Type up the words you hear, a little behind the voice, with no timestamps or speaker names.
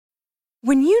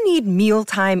When you need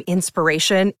mealtime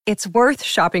inspiration, it's worth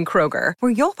shopping Kroger,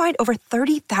 where you'll find over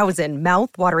 30,000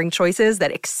 mouth-watering choices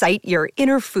that excite your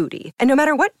inner foodie. And no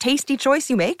matter what tasty choice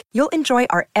you make, you'll enjoy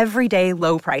our everyday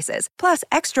low prices, plus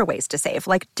extra ways to save,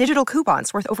 like digital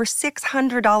coupons worth over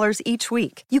 $600 each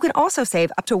week. You can also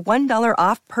save up to $1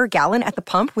 off per gallon at the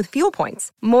pump with fuel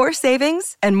points. More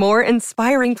savings and more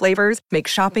inspiring flavors make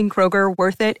shopping Kroger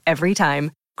worth it every time.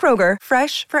 Kroger,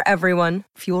 fresh for everyone.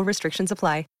 Fuel restrictions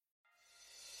apply.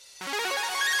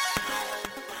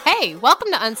 Hey,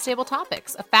 welcome to Unstable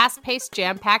Topics, a fast-paced,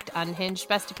 jam-packed, unhinged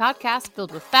bestie podcast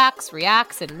filled with facts,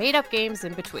 reacts, and made-up games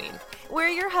in between. We're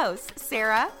your hosts,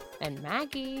 Sarah and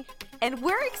Maggie. And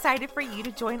we're excited for you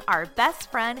to join our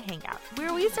best friend hangout,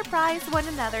 where we surprise one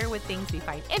another with things we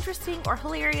find interesting or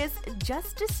hilarious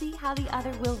just to see how the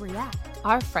other will react.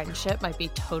 Our friendship might be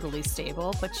totally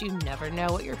stable, but you never know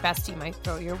what your bestie might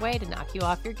throw your way to knock you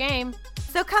off your game.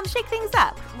 So come shake things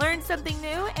up, learn something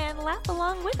new, and laugh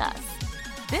along with us.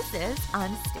 This is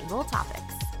Unstable Topics.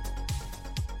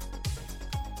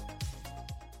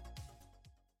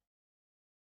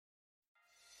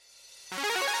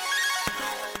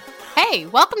 Hey,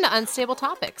 welcome to Unstable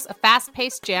Topics, a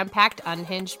fast-paced, jam-packed,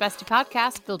 unhinged bestie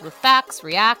podcast filled with facts,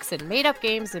 reacts, and made-up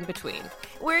games in between.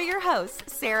 We're your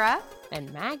hosts, Sarah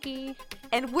and Maggie.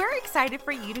 And we're excited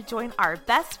for you to join our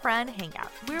best friend hangout,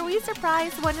 where we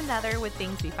surprise one another with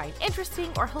things we find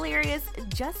interesting or hilarious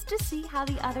just to see how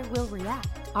the other will react.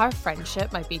 Our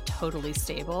friendship might be totally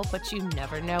stable, but you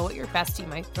never know what your bestie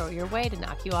might throw your way to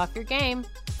knock you off your game.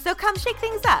 So come shake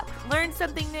things up, learn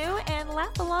something new, and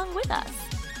laugh along with us.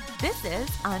 This is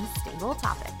Unstable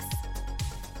Topics.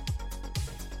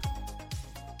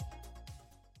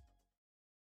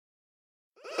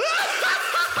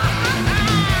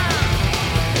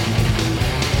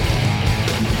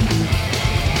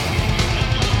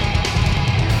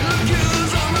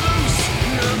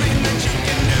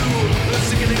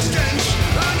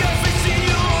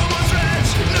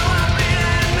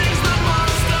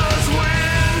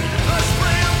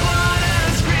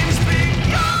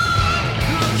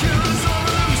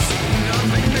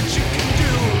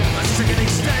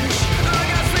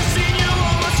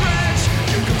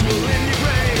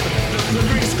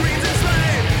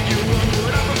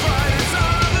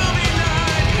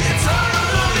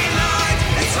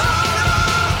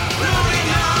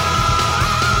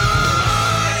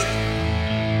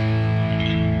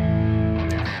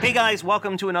 Hey guys,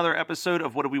 welcome to another episode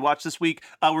of What Did We Watch This Week?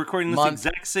 We're recording this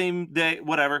exact same day,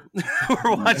 whatever.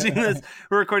 We're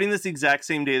recording this exact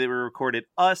same day that we recorded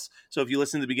Us. So if you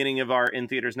listen to the beginning of our In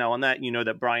Theaters Now on that, you know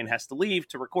that Brian has to leave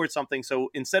to record something. So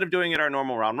instead of doing it our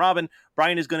normal round robin,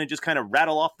 Brian is going to just kind of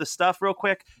rattle off the stuff real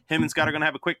quick. Him and Scott are going to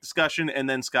have a quick discussion, and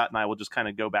then Scott and I will just kind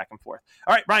of go back and forth.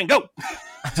 All right, Brian, go!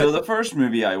 So the first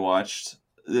movie I watched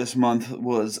this month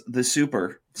was The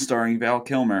Super, starring Val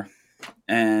Kilmer.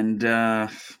 And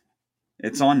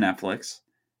it's on Netflix,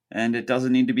 and it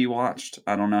doesn't need to be watched.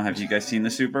 I don't know. Have you guys seen The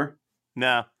Super?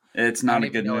 No. It's not a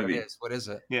good movie. What is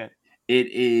it? Yeah. It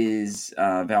is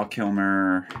Val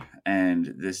Kilmer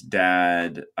and this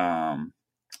dad.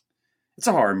 It's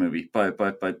a horror movie,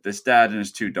 but this dad and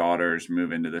his two daughters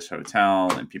move into this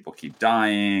hotel, and people keep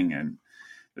dying, and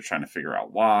they're trying to figure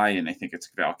out why. And I think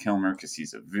it's Val Kilmer because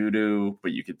he's a voodoo,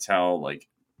 but you could tell, like,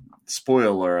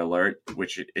 spoiler alert,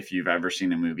 which if you've ever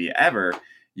seen a movie ever,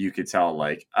 you could tell,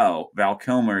 like, oh, Val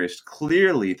Kilmer is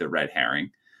clearly the red herring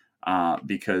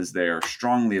because they are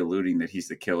strongly alluding that he's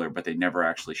the killer, but they never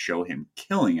actually show him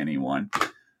killing anyone.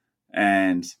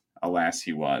 And alas,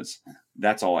 he was.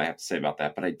 That's all I have to say about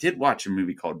that. But I did watch a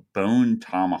movie called Bone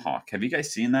Tomahawk. Have you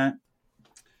guys seen that?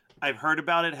 I've heard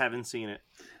about it, haven't seen it.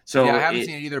 So yeah, I haven't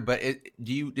seen it either, but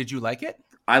did you like it?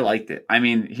 I liked it. I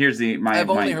mean, here's I've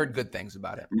only heard good things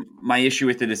about it. My issue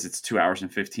with it is it's 2 hours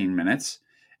and 15 minutes,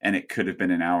 and it could have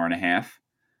been an hour and a half,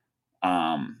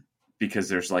 because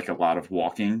there's like a lot of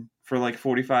walking for like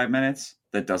 45 minutes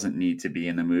that doesn't need to be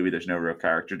in the movie. There's no real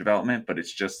character development, but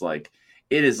it's just like,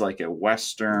 it is like a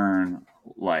Western,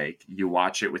 like you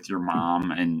watch it with your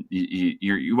mom and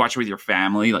you watch it with your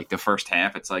family. Like the first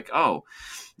half, it's like, oh,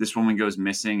 this woman goes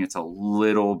missing. It's a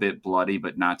little bit bloody,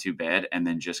 but not too bad. And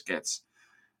then just gets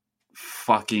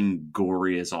fucking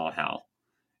gory as all hell.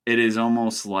 It is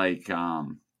almost like,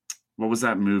 what was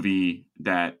that movie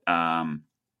that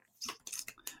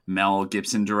Mel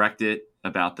Gibson directed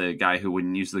about the guy who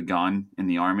wouldn't use the gun in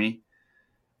the army?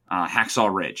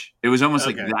 Hacksaw Ridge. It was almost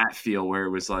like that feel where it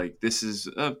was like, this is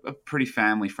a pretty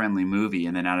family-friendly movie,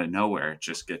 and then out of nowhere, it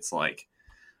just gets like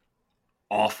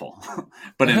awful,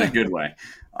 but in a good way.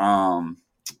 And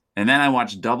then I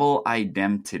watched Double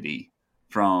Identity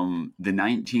from the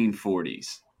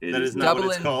 1940s. That is not what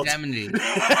it's called. Double indemnity.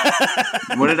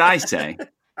 What did I say?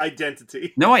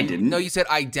 Identity. No, I didn't. No, you said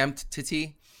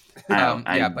identity.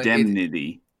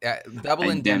 Indemnity. Double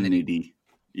indemnity.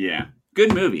 Yeah.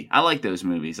 Good movie. I like those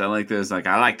movies. I like those. Like,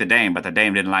 I like the Dame, but the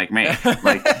Dame didn't like me.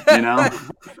 Like, you know?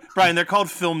 Brian, they're called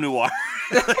film noir.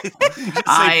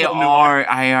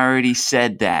 I already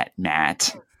said that,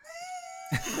 Matt.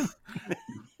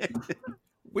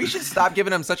 We should stop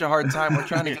giving him such a hard time. We're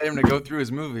trying to get him to go through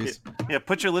his movies. Yeah,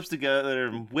 put your lips together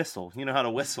and whistle. You know how to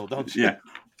whistle, don't you? Yeah.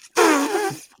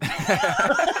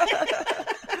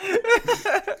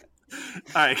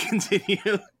 All right,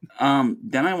 continue.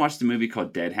 Then I watched a movie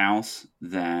called Dead House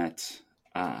that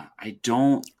I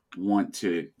don't want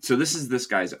to. So this is this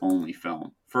guy's only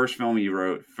film. First film he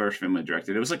wrote, first film he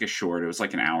directed. It was like a short. It was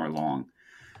like an hour long.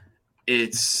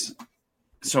 It's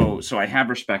so I have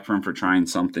respect for him for trying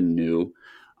something new.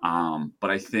 But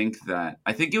I think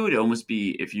it would almost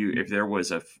be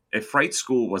if Fright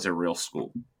School was a real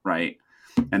school, right?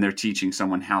 And they're teaching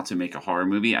someone how to make a horror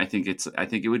movie. I think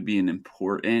it would be an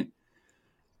important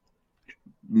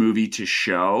movie to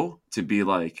show, to be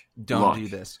like, don't do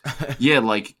this. Yeah,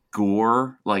 like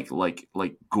gore, like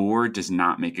gore does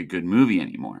not make a good movie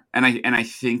anymore. And I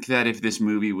think that if this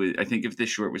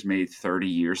short was made 30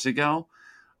 years ago,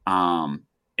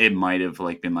 it might have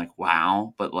like been like,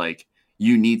 wow, but like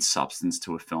you need substance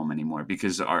to a film anymore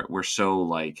because we're so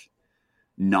like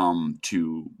numb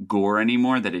to gore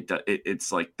anymore that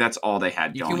it's like that's all they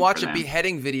had going. You can watch a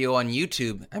beheading video on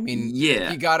YouTube. I mean,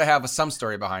 yeah, you got to have some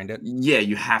story behind it. Yeah,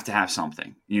 you have to have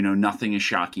something. You know, nothing is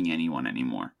shocking anyone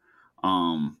anymore.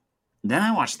 Then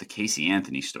I watched the Casey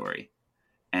Anthony story,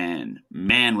 and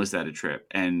man, was that a trip.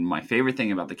 And my favorite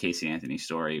thing about the Casey Anthony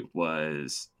story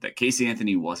was that Casey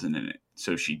Anthony wasn't in it,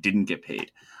 so she didn't get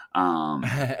paid. And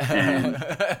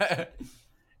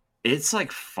it's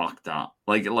like fucked up.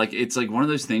 Like it's like one of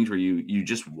those things where you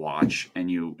just watch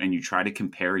and you try to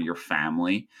compare your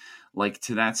family like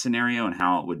to that scenario and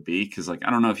how it would be. Cause like,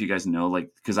 I don't know if you guys know, like,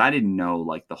 cause I didn't know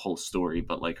like the whole story,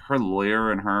 but like her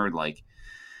lawyer and her like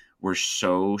were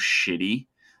so shitty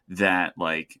that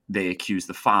like they accused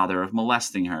the father of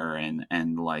molesting her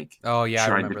and like, oh yeah, I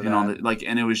remember that. Like,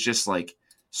 and it was just like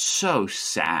so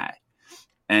sad.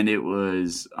 And it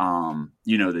was,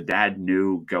 the dad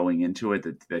knew going into it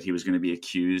that he was going to be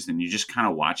accused, and you just kind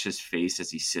of watch his face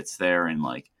as he sits there and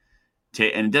like,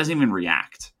 and it doesn't even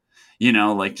react,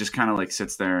 like just kind of like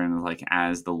sits there and like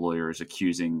as the lawyer is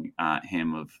accusing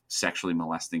him of sexually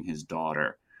molesting his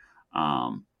daughter.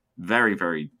 Very,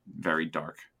 very, very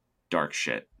dark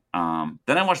shit. Then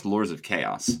I watched Lords of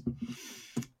Chaos,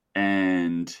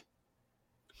 and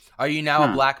are you now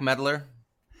a black metaler?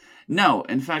 No,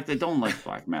 in fact, I don't like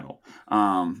black metal.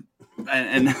 And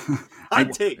I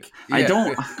take. I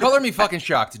don't color me fucking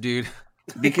shocked, dude.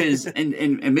 Because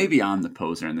and maybe I'm the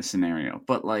poser in the scenario,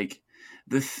 but like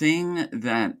the thing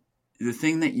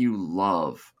that you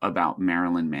love about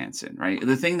Marilyn Manson, right?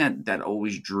 The thing that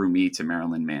always drew me to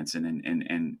Marilyn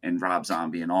Manson and Rob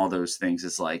Zombie and all those things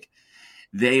is like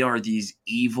they are these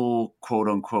evil quote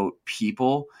unquote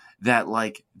people that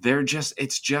like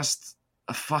it's just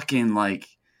a fucking like.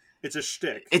 It's a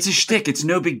shtick. It's a shtick. It's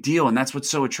no big deal. And that's what's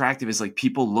so attractive is like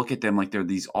people look at them like they're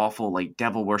these awful, like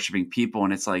devil worshipping people.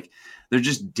 And it's like, they're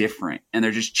just different and they're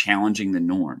just challenging the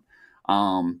norm.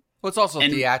 Well, it's also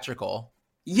theatrical.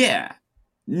 Yeah.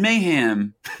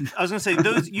 Mayhem. I was going to say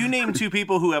those, you name two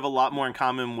people who have a lot more in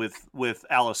common with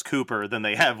Alice Cooper than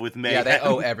they have with Mayhem. Yeah, they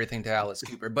owe everything to Alice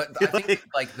Cooper. But I think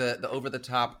like the over the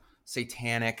top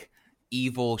satanic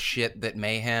evil shit that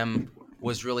Mayhem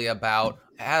was really about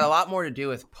had a lot more to do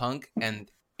with punk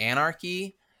and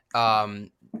anarchy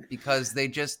because they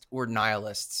just were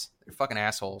nihilists. They're fucking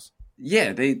assholes.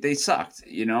 Yeah, they sucked,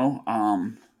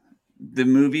 The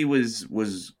movie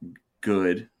was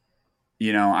good.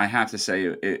 I have to say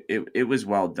it was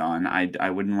well done. I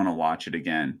wouldn't want to watch it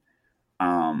again.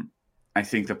 I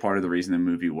think the part of the reason the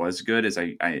movie was good is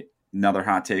I another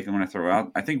hot take I'm going to throw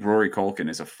out. I think Rory Culkin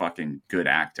is a fucking good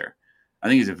actor. I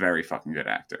think he's a very fucking good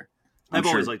actor. I've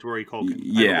always liked Rory Culkin.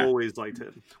 Yeah. I've always liked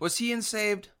him. Was he in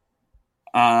Saved?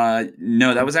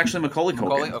 No, that was actually Macaulay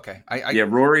Culkin. Okay. Yeah,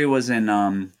 Rory was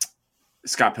in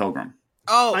Scott Pilgrim.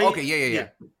 Oh, okay. Yeah.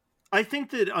 I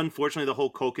think that unfortunately the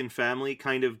whole Culkin family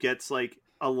kind of gets like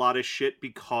a lot of shit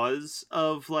because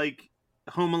of like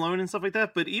Home Alone and stuff like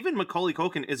that. But even Macaulay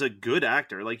Culkin is a good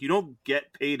actor. Like you don't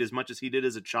get paid as much as he did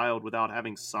as a child without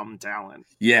having some talent.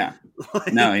 Yeah.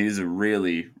 No, he's a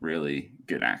really, really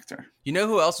good actor. You know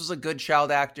who else was a good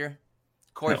child actor?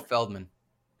 Corey Feldman.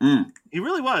 Mm. He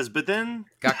really was, but then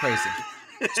got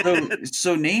crazy.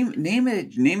 So name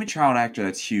a child actor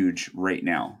that's huge right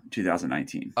now,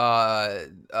 2019.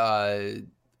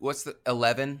 What's the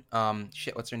 11?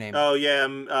 What's her name? Oh yeah,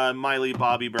 Miley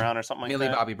Bobby Brown or something like Millie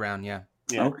that. Bobby Brown, yeah.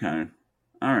 Okay.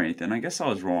 All right, then I guess I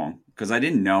was wrong because I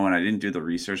didn't know and I didn't do the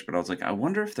research, but I was like, I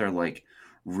wonder if they're like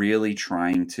really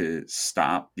trying to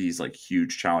stop these like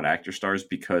huge child actor stars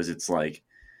because it's like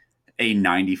a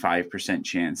 95%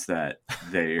 chance that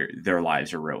their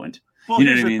lives are ruined. Well, you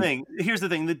know here's what I the mean? thing. Here's the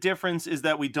thing. The difference is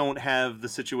that we don't have the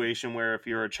situation where if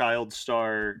you're a child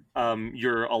star,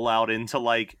 you're allowed into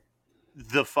like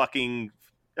the fucking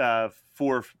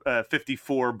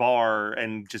 54 bar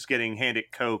and just getting handed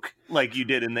Coke like you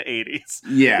did in the 80s.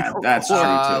 Yeah, that's true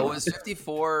too. Was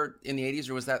 54 in the 80s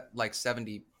or was that like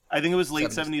 70? I think it was late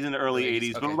 70s and early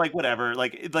 80s, but like whatever.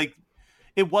 Like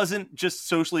it wasn't just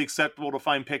socially acceptable to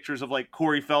find pictures of like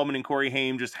Corey Feldman and Corey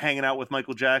Haim just hanging out with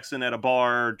Michael Jackson at a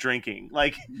bar drinking,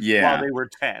 like while they were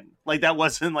 10. Like that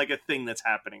wasn't like a thing that's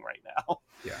happening right now.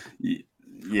 Yeah.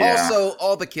 Also,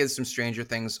 all the kids from Stranger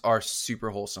Things are super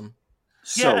wholesome.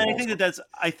 Yeah, and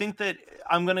I think that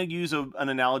I'm going to use an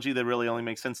analogy that really only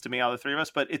makes sense to me out of the three of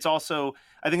us, but it's also,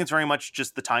 I think it's very much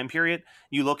just the time period.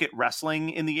 You look at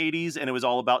wrestling in the 80s and it was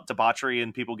all about debauchery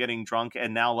and people getting drunk,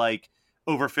 and now like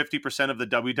over 50% of the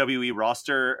WWE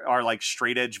roster are like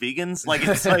straight edge vegans. Like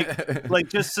it's like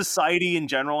just society in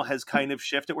general has kind of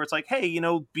shifted where it's like, hey, you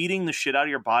know, beating the shit out of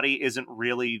your body isn't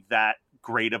really that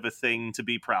great of a thing to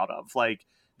be proud of. Like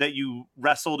that you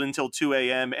wrestled until 2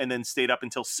 a.m. and then stayed up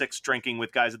until 6 drinking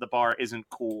with guys at the bar isn't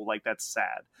cool. Like that's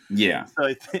sad. Yeah.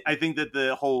 So I think that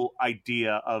the whole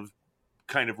idea of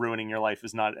kind of ruining your life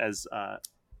is not as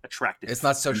attractive. It's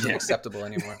not socially acceptable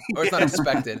anymore, or it's not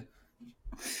expected.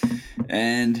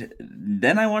 And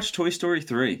then I watched Toy Story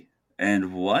 3,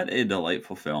 and what a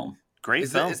delightful film. Great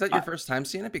film. Is that your first time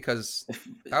seeing it? Because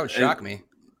that would shock me.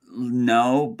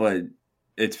 No, but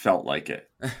it felt like it.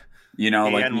 You know,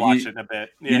 like and watch it in a bit.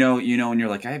 Yeah. You know, and you're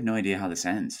like, I have no idea how this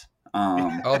ends.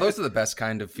 Those are the best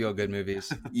kind of feel good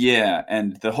movies. Yeah,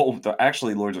 and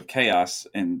actually Lords of Chaos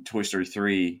and Toy Story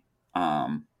 3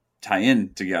 tie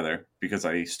in together because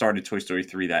I started Toy Story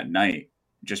 3 that night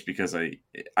just because I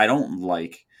don't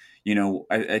like, you know,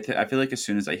 I feel like as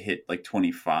soon as I hit like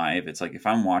 25, it's like if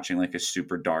I'm watching like a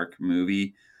super dark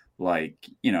movie, like,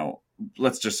 you know,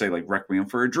 let's just say like Requiem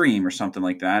for a Dream or something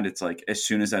like that. It's like as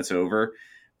soon as that's over,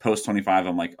 post 25,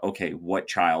 I'm like, okay, what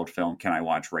child film can I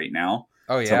watch right now?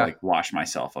 Oh yeah, to like wash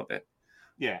myself of it.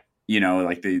 Yeah, you know,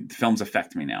 like the films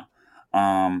affect me now.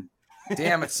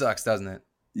 Damn, it sucks, doesn't it?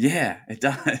 Yeah, it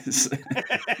does.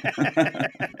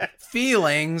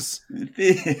 Feelings.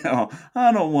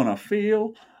 I don't want to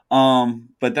feel.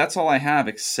 But that's all I have,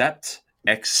 except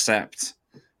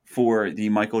for the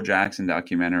Michael Jackson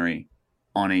documentary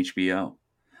on HBO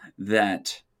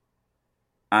that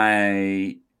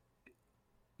I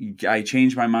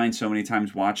changed my mind so many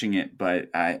times watching it, but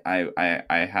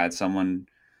I had someone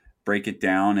break it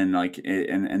down and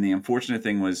and the unfortunate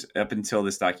thing was up until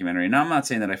this documentary, and I'm not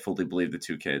saying that I fully believe the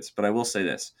two kids, but I will say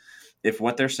this: if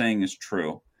what they're saying is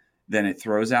true, then it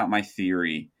throws out my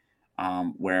theory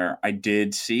where I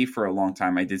did see for a long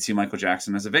time, I did see Michael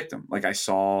Jackson as a victim. Like I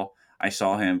saw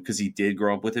him because he did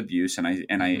grow up with abuse, and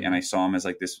I saw him as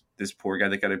like this poor guy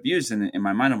that got abused. And in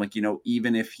my mind, I'm like, you know,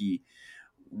 even if he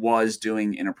was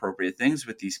doing inappropriate things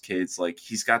with these kids, like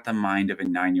he's got the mind of a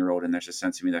 9-year-old, and there's a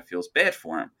sense of me that feels bad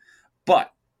for him.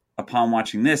 But upon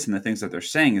watching this and the things that they're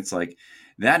saying, it's like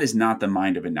that is not the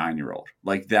mind of a 9-year-old.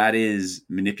 Like that is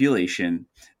manipulation.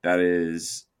 That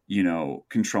is, you know,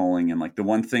 controlling. And like the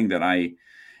one thing that I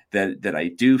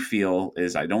do feel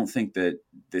is I don't think that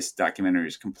this documentary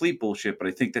is complete bullshit, but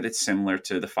I think that it's similar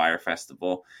to the Fyre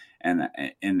Festival and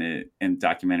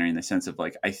documentary in the sense of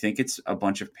like, I think it's a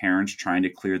bunch of parents trying to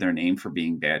clear their name for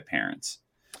being bad parents.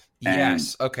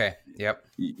 Yes. Okay. Yep.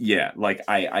 Yeah. Like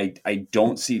I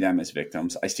don't see them as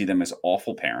victims. I see them as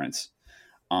awful parents.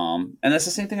 And that's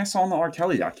the same thing I saw in the R.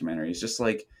 Kelly documentary. It's just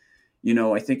like, you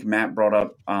know, I think Matt brought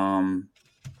up,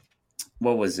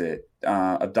 what was it?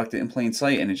 Abducted in Plain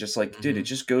Sight. And it's just like, dude, it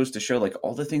just goes to show like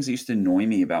all the things that used to annoy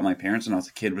me about my parents when I was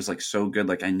a kid was like so good.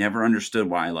 Like I never understood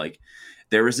why, like,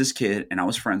 there was this kid and I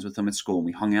was friends with him at school and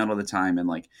we hung out all the time. And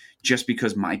like, just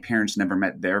because my parents never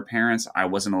met their parents, I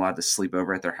wasn't allowed to sleep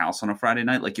over at their house on a Friday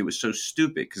night. Like it was so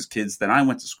stupid because kids that I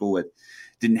went to school with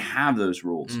didn't have those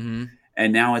rules. Mm-hmm.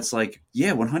 And now it's like,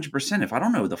 yeah, 100%. If I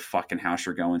don't know the fucking house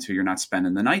you're going to, you're not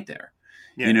spending the night there.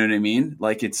 Yeah. You know what I mean?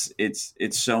 Like it's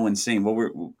so insane.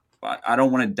 Well, I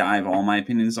don't want to dive all my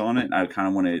opinions on it. I kind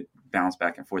of want to bounce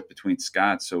back and forth between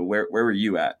Scott. So where were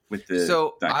you at with the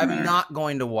So documentary? I'm not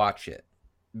going to watch it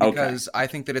because I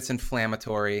think that it's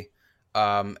inflammatory.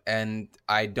 And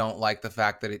I don't like the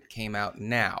fact that it came out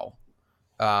now.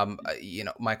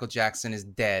 Michael Jackson is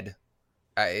dead.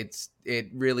 It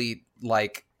really,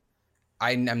 like,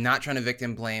 I'm not trying to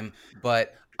victim blame,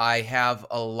 but I have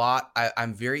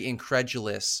I'm very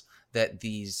incredulous that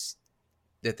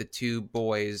the two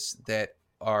boys that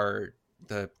are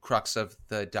the crux of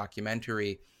the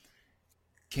documentary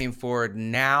came forward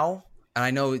now. And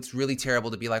I know it's really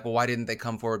terrible to be like, well, why didn't they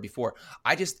come forward before?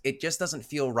 It just doesn't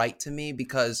feel right to me,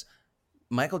 because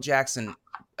Michael Jackson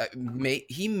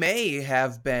may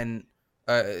have been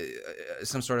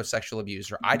some sort of sexual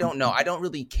abuser. I don't know. I don't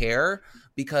really care,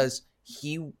 because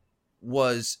he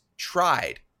was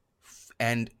tried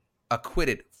and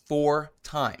acquitted 4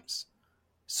 times.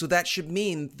 So that should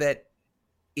mean that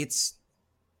it's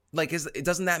like,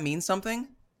 doesn't that mean something?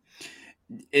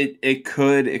 It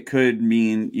could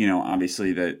mean,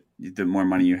 obviously that the more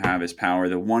money you have is power.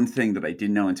 The one thing that I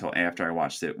didn't know until after I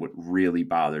watched it would really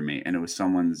bother me, and it was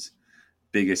someone's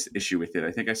biggest issue with it,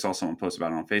 I think I saw someone post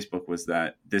about it on Facebook, was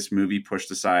that this movie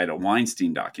pushed aside a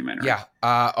Weinstein documentary. Yeah,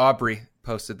 Aubrey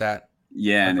posted that.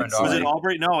 Yeah, and was it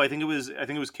Aubrey? No, I think it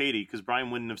was Katie, because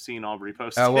Brian wouldn't have seen Aubrey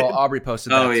posted. Well, Aubrey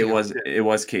posted that. Oh, it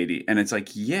was Katie, and it's like,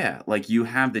 yeah, like you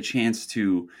have the chance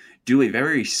to do a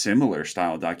very similar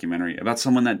style documentary about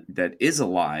someone that is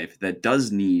alive, that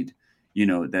does need,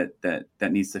 that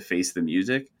needs to face the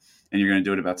music, and you're going to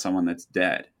do it about someone that's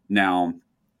dead. Now,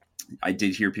 I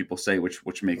did hear people say,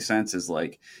 which makes sense, is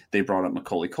like they brought up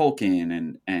Macaulay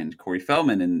Culkin and Corey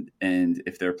Feldman, and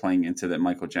if they're playing into that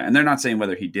Michael Jackson, and they're not saying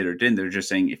whether he did or didn't, they're just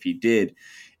saying if he did,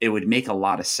 it would make a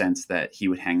lot of sense that he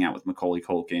would hang out with Macaulay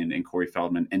Culkin and Corey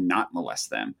Feldman and not molest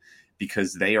them,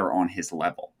 because they are on his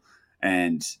level,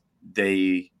 and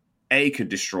they could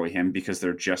destroy him because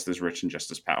they're just as rich and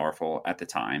just as powerful at the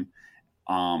time.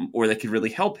 Or they could really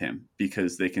help him,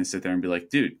 because they can sit there and be like,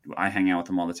 dude, I hang out with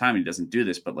him all the time. He doesn't do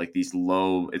this. But like these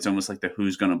it's almost like the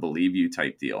who's going to believe you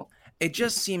type deal. It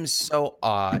just seems so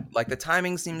odd. Like the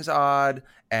timing seems odd.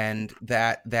 And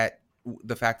that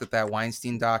the fact that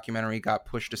Weinstein documentary got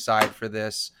pushed aside for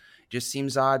this just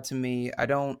seems odd to me. I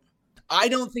don't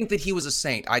think that he was a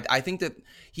saint. I think that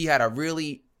he had a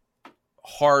really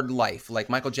hard life, like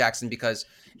Michael Jackson, because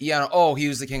he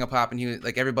was the king of pop, and he was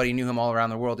like, everybody knew him all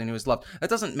around the world, and he was loved. That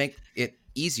doesn't make it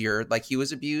easier. Like, he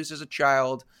was abused as a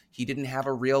child. He didn't have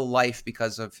a real life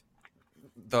because of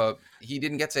he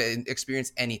didn't get to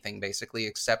experience anything basically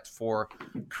except for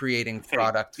creating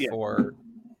product for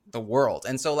the world.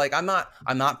 And so, like, I'm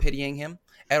not pitying him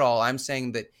at all. I'm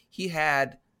saying that he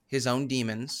had his own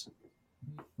demons,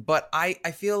 but I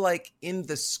feel like in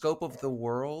the scope of the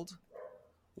world,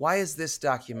 why is this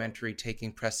documentary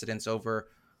taking precedence over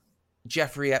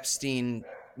Jeffrey Epstein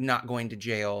not going to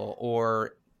jail,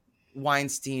 or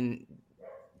Weinstein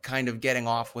kind of getting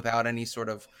off without any sort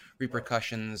of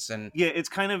repercussions? And it's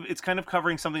kind of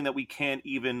covering something that we can't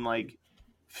even like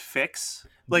fix.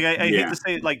 Like I hate to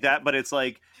say it like that, but it's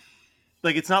like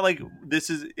it's not like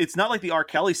it's not like the R.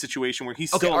 Kelly situation where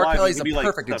he's still alive. R. Kelly's a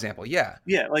perfect example. Yeah.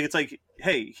 Like it's like,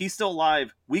 hey, he's still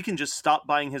alive. We can just stop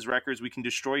buying his records. We can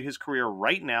destroy his career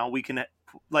right now. We can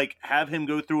like have him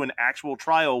go through an actual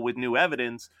trial with new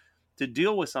evidence to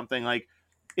deal with something. Like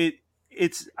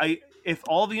if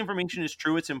all the information is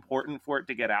true, it's important for it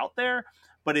to get out there,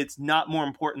 but it's not more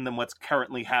important than what's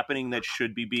currently happening that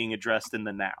should be being addressed in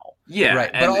the now. Yeah.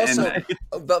 Right. But also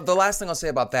the last thing I'll say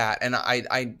about that, and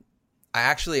I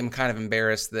actually am kind of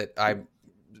embarrassed that I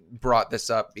brought this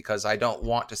up, because I don't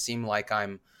want to seem like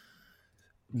I'm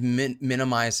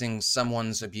minimizing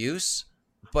someone's abuse,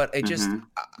 but it just,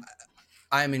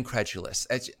 I'm incredulous.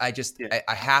 I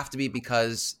have to be,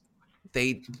 because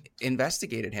they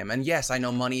investigated him. And yes, I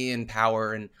know money and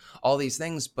power and all these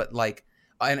things, but like,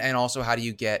 and also how do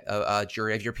you get a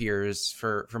jury of your peers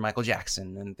for Michael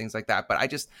Jackson and things like that. But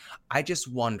I just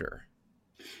wonder.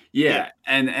 Yeah.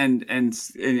 And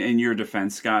in your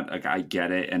defense, Scott, like, I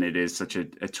get it. And it is such a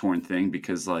torn thing,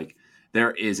 because like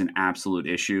there is an absolute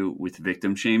issue with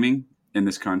victim shaming in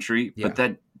this country, but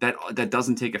that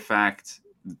doesn't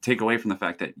take away from the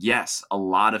fact that yes, a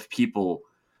lot of people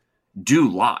do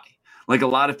lie. Like a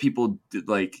lot of people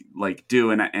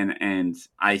do. And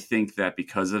I think that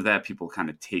because of that, people kind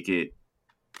of take it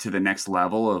to the next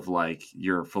level of like,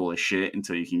 you're full of shit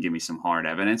until you can give me some hard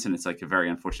evidence. And it's like a very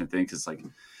unfortunate thing, because like,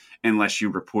 unless you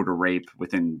report a rape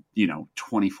within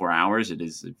 24 hours, it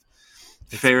is a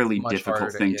fairly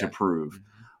difficult thing to prove.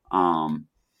 And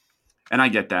I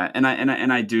get that, and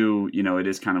I do, it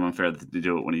is kind of unfair to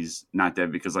do it when he's not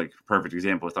dead, because like, perfect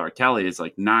example with R. Kelly is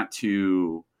like, not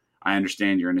to, I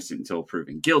understand you're innocent until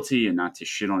proven guilty, and not to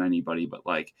shit on anybody, but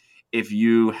like, if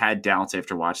you had doubts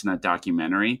after watching that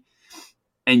documentary,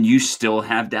 and you still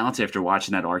have doubts after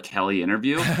watching that R. Kelly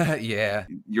interview, yeah,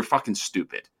 you're fucking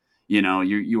stupid. You know,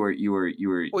 you were.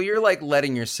 Well, you're like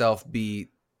letting yourself be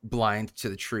blind to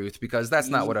the truth, because that's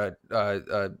not what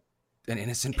an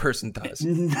innocent person does.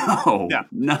 No.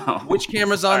 Which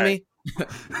camera's on me?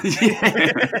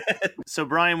 So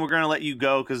Brian, we're going to let you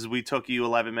go because we took you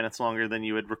 11 minutes longer than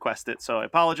you had requested, so I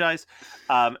apologize.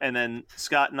 And then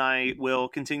Scott and I will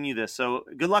continue this, so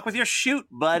good luck with your shoot,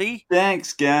 buddy.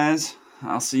 Thanks, guys.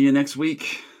 I'll see you next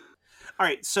week. All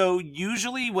right, so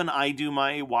usually when I do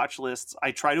my watch lists,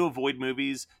 I try to avoid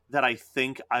movies that I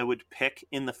think I would pick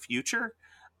in the future.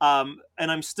 And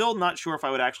I'm still not sure if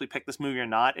I would actually pick this movie or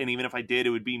not. And even if I did,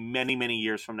 it would be many, many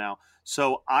years from now.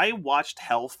 So I watched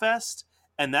Hellfest,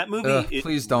 and that movie...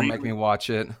 please don't make me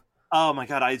watch it. Oh my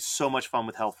God, I had so much fun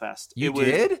with Hellfest. You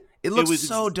did? It looks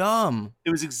so dumb. It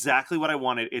was exactly what I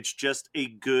wanted. It's just a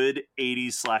good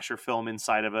 80s slasher film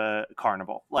inside of a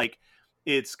carnival. Like,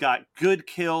 it's got good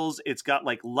kills. It's got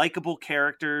like likable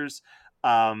characters.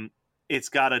 It's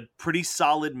got a pretty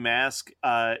solid mask.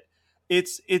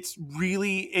 It's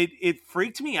really, it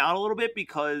freaked me out a little bit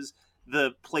because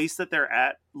the place that they're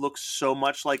at looks so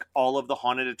much like all of the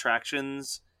haunted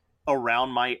attractions around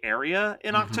my area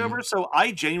in October. So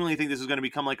I genuinely think this is going to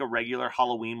become like a regular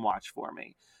Halloween watch for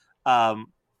me. But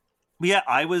yeah,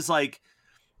 I was like,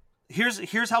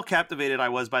 here's how captivated I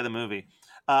was by the movie.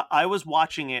 I was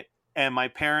watching it, and my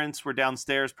parents were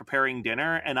downstairs preparing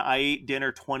dinner, and I ate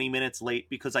dinner 20 minutes late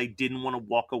because I didn't want to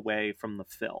walk away from the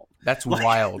film. That's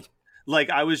wild. Like,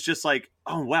 I was just like,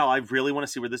 oh, wow, I really want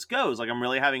to see where this goes. Like, I'm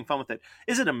really having fun with it.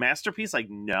 Is it a masterpiece? Like,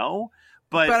 no.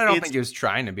 But I don't think it was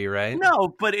trying to be, right?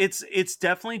 No, but it's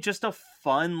definitely just a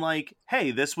fun, like,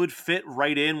 hey, this would fit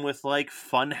right in with, like,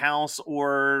 Funhouse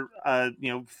or,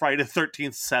 Friday the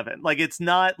 13th 7. Like, it's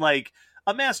not, like,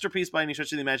 a masterpiece by any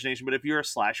stretch of the imagination, but if you're a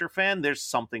slasher fan, there's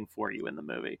something for you in the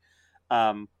movie.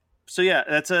 So yeah,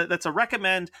 that's a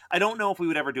recommend. I don't know if we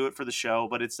would ever do it for the show,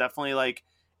 but it's definitely like,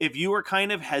 if you were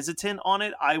kind of hesitant on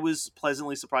it, I was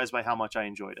pleasantly surprised by how much I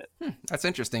enjoyed it. That's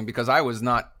interesting, because I was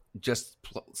not just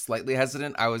slightly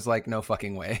hesitant. I was like, no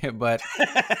fucking way. But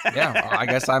yeah, I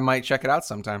guess I might check it out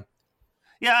sometime.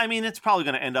 Yeah, I mean, it's probably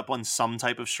going to end up on some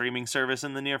type of streaming service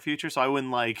in the near future, so I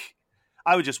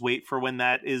would just wait for when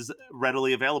that is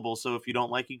readily available. So if you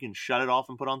don't like it, you can shut it off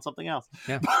and put on something else.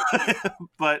 Yeah.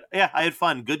 But yeah, I had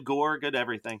fun. Good gore, good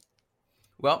everything.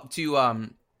 Well, to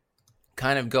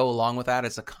kind of go along with that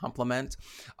as a compliment,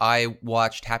 I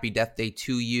watched Happy Death Day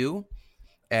 2U,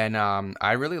 and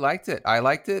I really liked it. I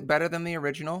liked it better than the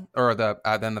original, or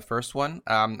than the first one.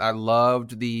 I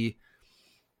loved the...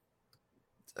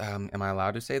 am I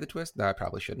allowed to say the twist? No, I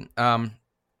probably shouldn't.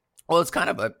 Well, it's kind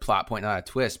of a plot point, not a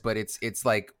twist, but it's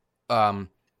like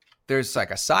there's like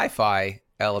a sci-fi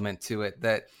element to it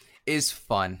that is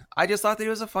fun. I just thought that it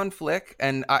was a fun flick,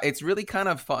 and it's really kind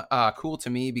of fun, cool to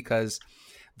me because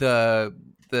the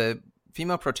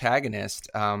female protagonist,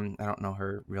 I don't know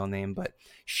her real name, but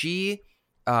she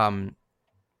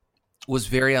was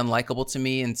very unlikable to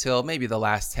me until maybe the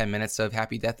last 10 minutes of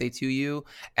Happy Death Day 2U,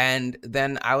 and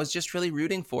then I was just really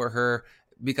rooting for her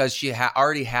because she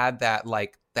already had that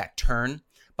turn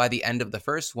by the end of the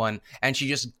first one, and she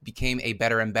just became a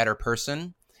better and better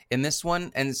person in this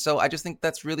one. And so I just think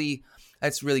that's really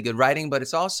good writing, but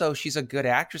it's also, she's a good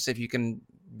actress if you can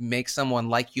make someone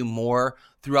like you more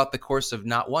throughout the course of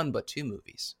not one but two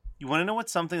movies. You want to know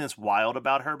what's something that's wild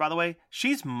about her, by the way?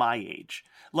 She's my age.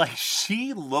 Like,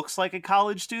 she looks like a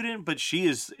college student, but she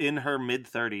is in her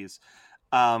mid-30s.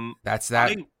 That's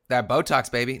that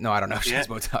Botox, baby. No, I don't know if she has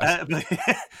Botox.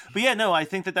 But yeah, no, I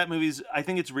think that movie's, I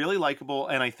think it's really likable.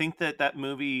 And I think that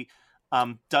movie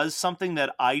does something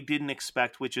that I didn't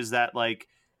expect, which is that, like,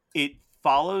 it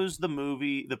follows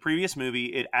the previous movie.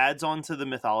 It adds on to the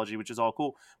mythology, which is all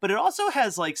cool. But it also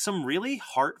has, like, some really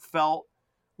heartfelt,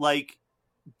 like,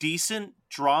 decent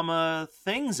drama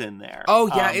things in there. Oh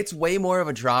yeah, it's way more of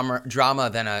a drama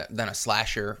than a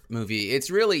slasher movie. It's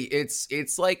really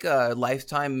it's like a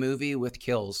Lifetime movie with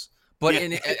kills. But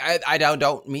I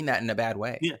don't mean that in a bad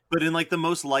way. Yeah, but in like the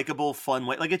most likable, fun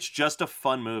way. Like, it's just a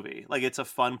fun movie. Like, it's a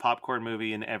fun popcorn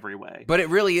movie in every way. But it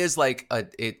really is like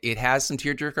it has some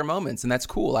tearjerker moments, and that's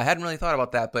cool. I hadn't really thought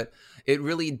about that, but it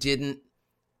really didn't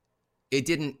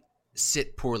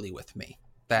sit poorly with me.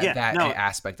 That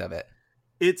aspect of it.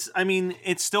 It's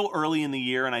still early in the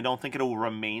year, and I don't think it'll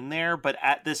remain there. But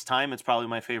at this time, it's probably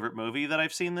my favorite movie that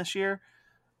I've seen this year.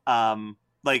 That's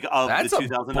the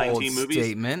 2019 movies.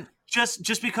 Statement.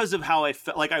 Just because of how I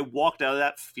felt, like I walked out of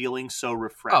that feeling so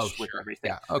refreshed with everything.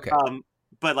 Yeah, okay.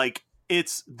 But like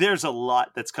there's a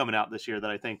lot that's coming out this year that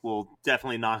I think will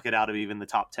definitely knock it out of even the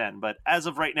top 10. But as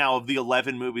of right now, of the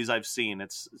 11 movies I've seen,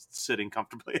 it's sitting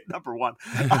comfortably at number 1.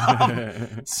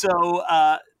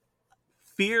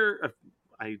 Fear.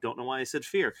 I don't know why I said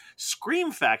Fear.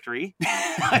 Scream Factory.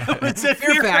 I almost said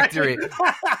Fear Factory.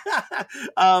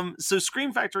 So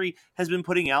Scream Factory has been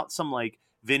putting out some like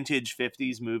vintage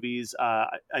 50s movies.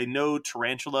 I know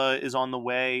Tarantula is on the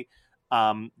way.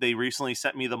 They recently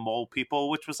sent me The Mole People,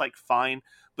 which was like fine,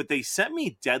 but they sent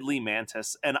me Deadly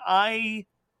Mantis, and I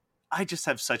just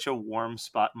have such a warm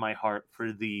spot in my heart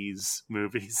for these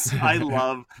movies. I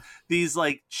love these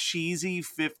like cheesy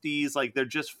 50s, like they're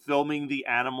just filming the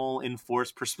animal in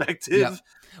forced perspective.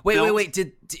 Yep. Wait.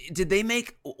 Did they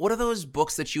make, what are those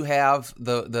books that you have?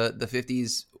 The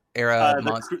 50s era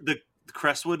the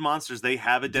Crestwood Monsters. They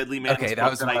have a Deadly Mantis okay,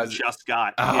 book that I just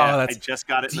got. Oh, I just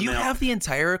got it. Do you have the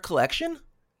entire collection?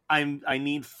 I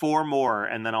need 4 more,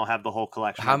 and then I'll have the whole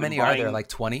collection. How many are there? Like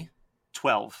 20?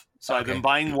 12. So I've been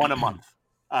buying one a month.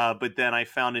 But then I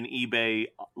found an eBay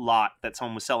lot that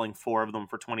someone was selling 4 of them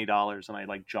for $20, and I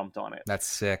like jumped on it. That's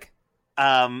sick.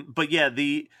 But yeah,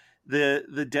 the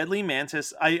Deadly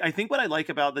Mantis. I think what I like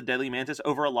about the Deadly Mantis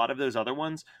over a lot of those other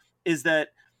ones is that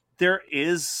there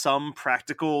is some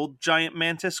practical giant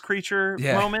mantis creature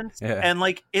moments, and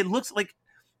like it looks like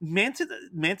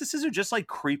mantises are just like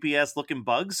creepy ass looking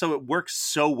bugs, so it works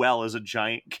so well as a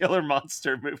giant killer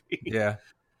monster movie. Yeah.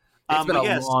 It's been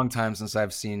a long time since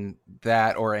I've seen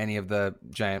that or any of the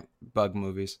giant bug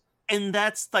movies. And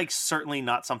that's like certainly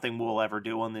not something we'll ever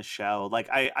do on this show. Like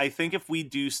I think if we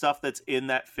do stuff that's in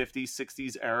that 50s,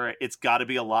 60s era, it's got to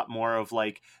be a lot more of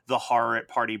like the horror at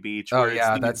Party Beach. Oh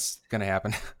yeah, that's going to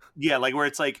happen. Yeah, like where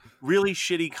it's like really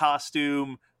shitty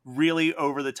costume, really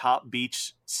over the top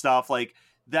beach stuff. Like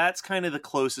that's kind of the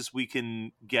closest we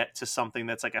can get to something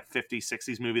that's like a 50s,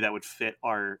 60s movie that would fit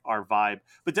our vibe.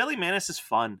 But Deadly Mantis is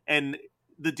fun. And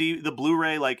the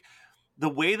Blu-ray, like the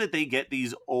way that they get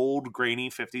these old grainy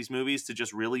 50s movies to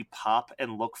just really pop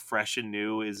and look fresh and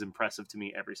new is impressive to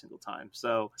me every single time.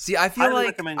 So see, I feel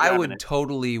like I would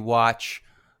totally watch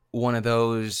one of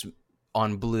those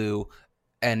on Blue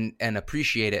and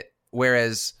appreciate it.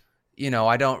 Whereas,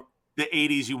 I don't. The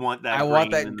 80s, you want that. I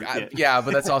want that. Yeah,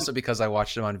 but that's also because I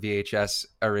watched them on VHS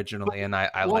originally, and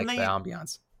I like the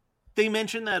ambiance. They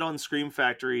mentioned that on Scream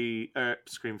Factory, on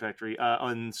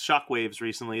Shockwaves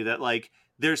recently, that like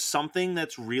there's something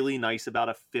that's really nice about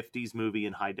a 50s movie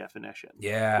in high definition.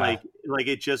 Yeah, like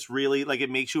it just really like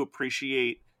it makes you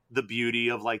appreciate the beauty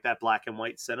of like that black and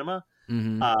white cinema.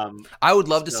 Mm-hmm. I would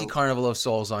love to see Carnival of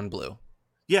Souls on Blue.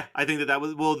 Yeah, I think that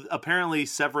was, well, apparently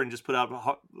Severin just put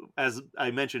out, as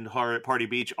I mentioned, Horror at Party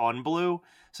Beach on Blue.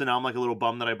 So now I'm like a little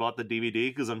bummed that I bought the DVD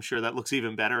because I'm sure that looks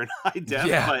even better in high def.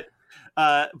 Yeah.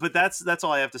 But that's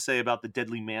all I have to say about the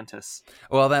Deadly Mantis.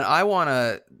 Well, then I want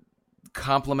to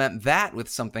complement that with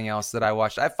something else that I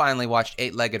watched. I finally watched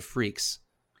 8-Legged Freaks.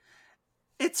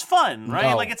 It's fun,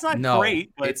 right? Like it's not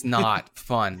great, but it's not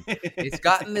fun. It's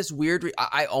gotten this weird.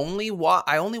 I only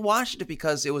watched it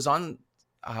because it was on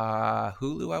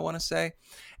Hulu, I want to say,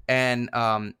 and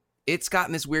it's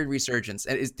gotten this weird resurgence.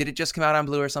 Did it just come out on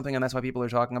Blue or something, and that's why people are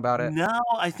talking about it? No,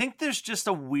 I think there's just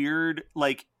a weird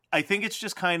I think it's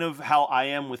just kind of how I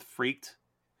am with Freaked.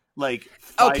 Like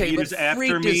 5 years after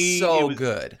Freaked me, is so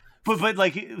good. But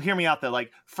like, hear me out though.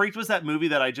 Like, Freaked was that movie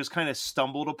that I just kind of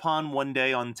stumbled upon one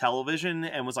day on television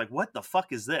and was like, "What the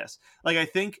fuck is this?" Like, I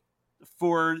think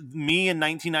for me in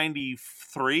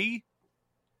 1993,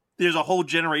 there's a whole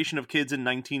generation of kids in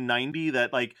 1990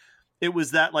 that like it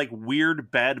was that like weird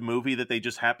bad movie that they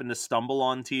just happened to stumble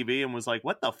on TV and was like,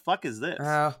 "What the fuck is this?"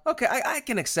 Okay, I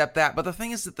can accept that, but the thing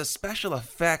is that the special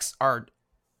effects are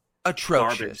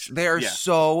atrocious. Garbage. They are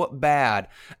so bad,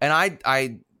 and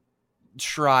I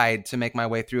tried to make my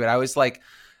way through it. I was like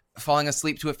falling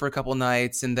asleep to it for a couple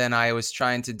nights, and then I was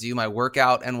trying to do my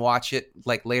workout and watch it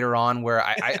like later on, where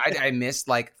I missed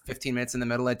like 15 minutes in the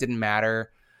middle. It didn't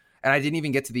matter, and I didn't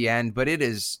even get to the end. But it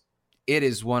is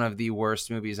one of the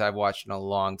worst movies I've watched in a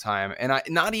long time, and I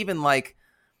not even like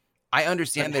I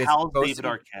understand that it's David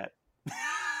Arquette.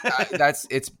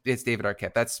 It's David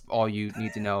Arquette. That's all you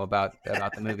need to know about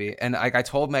the movie. And like I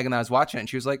told Megan that I was watching it, and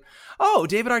she was like, "Oh,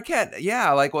 David Arquette,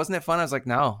 yeah, like wasn't it fun?" I was like,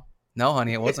 "No,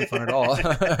 honey, it wasn't fun at all."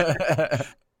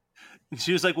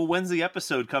 She was like, "Well, when's the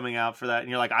episode coming out for that?" And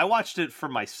you're like, "I watched it for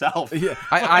myself." Yeah,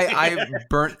 I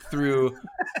burnt through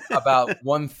about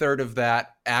 1/3 of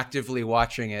that actively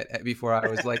watching it before I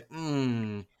was like,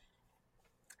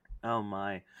 Oh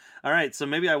my. All right, so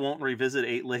maybe I won't revisit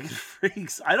 8-Legged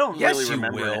Freaks. I don't really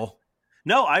remember it.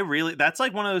 No, that's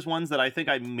like one of those ones that I think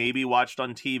I maybe watched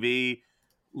on TV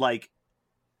like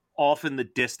off in the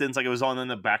distance, like it was on in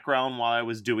the background while I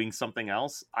was doing something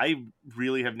else. I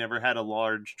really have never had a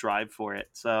large drive for it,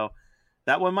 so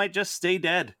that one might just stay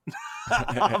dead.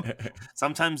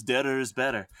 Sometimes deader is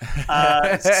better.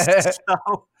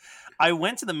 So I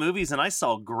went to the movies and I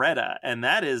saw Greta, and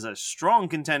that is a strong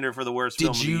contender for the worst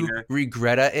film of the year. Did you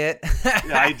regret it?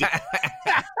 I did.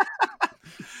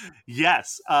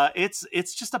 Yes,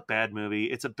 it's just a bad movie.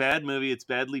 It's a bad movie. It's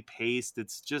badly paced.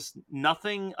 It's just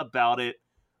nothing about it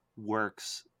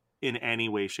works in any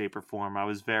way, shape, or form. I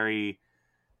was very,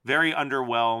 very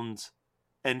underwhelmed,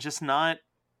 and just not.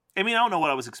 I mean, I don't know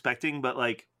what I was expecting, but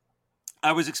like,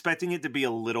 I was expecting it to be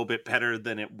a little bit better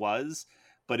than it was,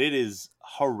 but it is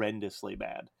horrendously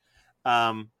bad.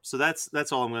 So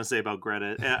that's all I'm going to say about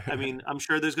Greta. I mean, I'm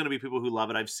sure there's going to be people who love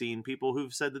it. I've seen people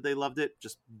who've said that they loved it.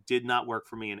 Just did not work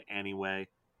for me in any way.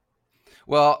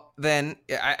 Well, then,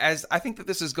 as I think that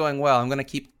this is going well, I'm going to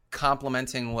keep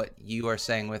complimenting what you are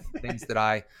saying with things that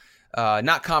I,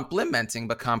 not complimenting,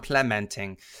 but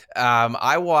complementing.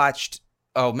 I watched,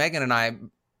 Megan and I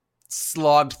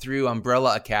slogged through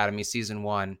Umbrella Academy season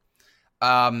 1.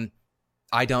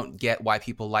 I don't get why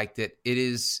people liked it. It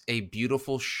is a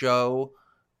beautiful show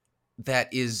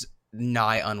that is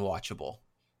nigh unwatchable.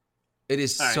 It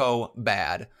is so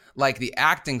bad. Like, the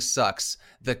acting sucks.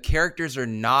 The characters are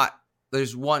not.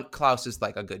 There's one. Klaus is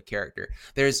like a good character.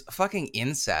 There's fucking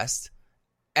incest,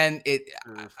 and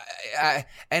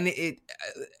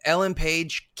Ellen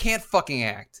Page can't fucking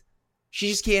act. She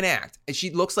just can't act, and she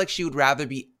looks like she would rather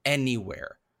be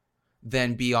anywhere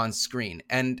than be on screen.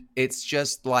 And it's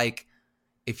just like,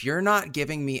 if you're not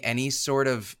giving me any sort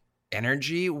of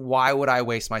energy, why would I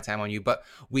waste my time on you? But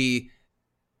we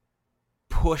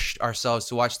pushed ourselves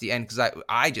to watch the end because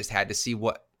I just had to see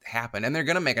what happened. And they're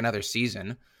going to make another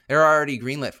season. They're already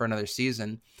greenlit for another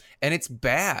season. And it's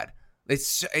bad.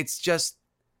 It's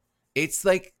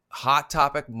like Hot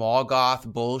Topic mall goth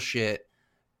bullshit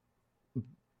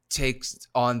takes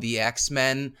on the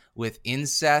X-Men with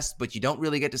incest, but you don't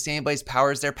really get to see anybody's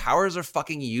powers. Their powers are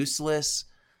fucking useless.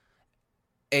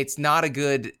 It's not a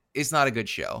good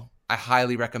show. I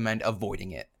highly recommend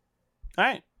avoiding it. All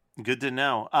right. Good to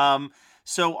know.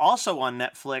 So also on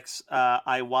Netflix,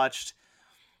 I watched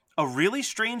a really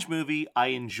strange movie. I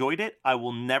enjoyed it. I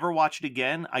will never watch it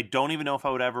again. I don't even know if I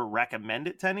would ever recommend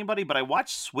it to anybody, but I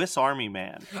watched Swiss Army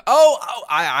Man.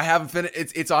 I haven't finished.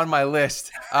 It's on my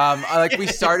list. We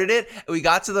started it. We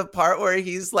got to the part where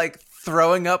he's like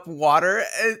throwing up water.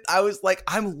 And I was like,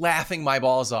 I'm laughing my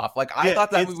balls off. Like, I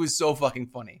thought that movie was so fucking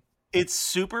funny. It's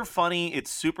super funny.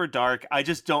 It's super dark. I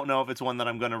just don't know if it's one that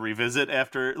I'm going to revisit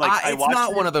after. It's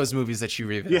not one of those movies that you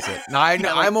revisit. Yeah.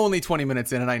 Now, I'm only 20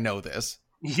 minutes in and I know this.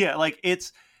 Yeah, like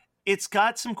it's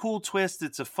got some cool twists.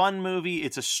 It's a fun movie.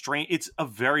 It's a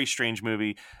very strange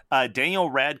movie. Daniel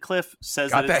Radcliffe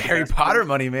says got that Harry Potter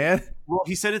money, man. Well,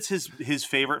 he said it's his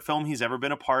favorite film he's ever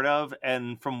been a part of,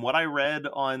 and from what I read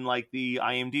on like the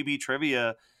IMDb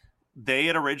trivia, they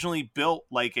had originally built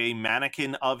like a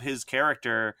mannequin of his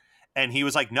character, and he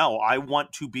was like, "No, I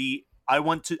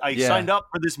signed up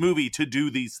for this movie to do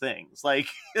these things." Like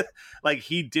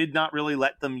he did not really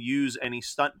let them use any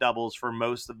stunt doubles for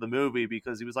most of the movie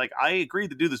because he was like, I agreed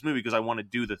to do this movie because I want to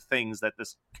do the things that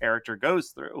this character goes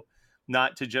through,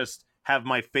 not to just have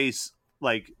my face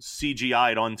like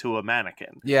CGI'd onto a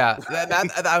mannequin. Yeah,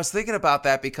 I was thinking about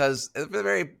that because the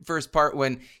very first part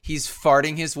when he's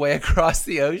farting his way across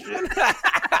the ocean.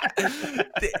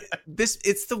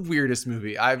 It's the weirdest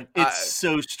movie. It's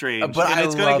so strange, but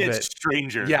it's going to get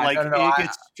stranger. Yeah, it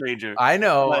gets stranger. I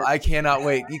know. But I cannot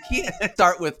wait. You can't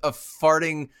start with a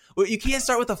farting. You can't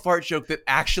start with a fart joke that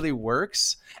actually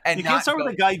works, and you can't start with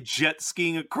a guy jet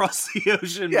skiing across the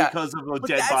ocean because of a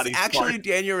dead body. Actually,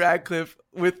 Daniel Radcliffe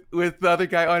with the other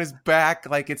guy on his back,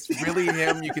 like it's really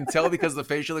him. You can tell because of the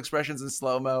facial expressions in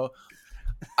slow mo.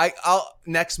 I'll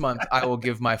next month I will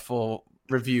give my full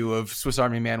review of Swiss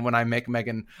Army Man when I make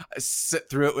Megan sit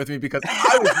through it with me because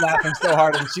I was laughing so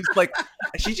hard, and she's like,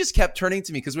 she just kept turning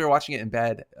to me because we were watching it in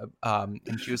bed, and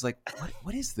she was like,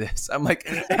 what is this? I'm like,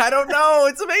 I don't know,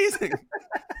 it's amazing.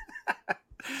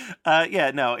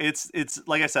 It's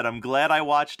like I said, I'm glad I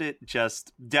watched it.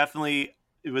 Just definitely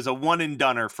it was a one and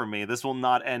doneer for me. This will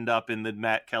not end up in the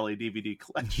Matt Kelly DVD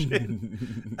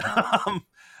collection.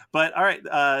 But all right,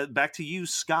 back to you,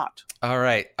 Scott. All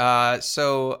right.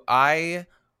 So I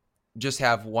just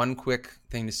have one quick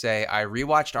thing to say. I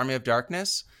rewatched Army of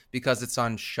Darkness because it's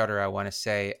on Shudder, I want to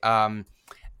say. And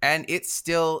it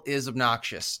still is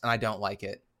obnoxious, and I don't like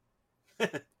it.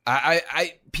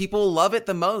 I people love it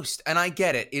the most, and I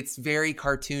get it. It's very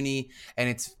cartoony, and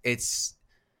it's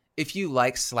if you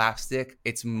like slapstick,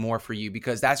 it's more for you,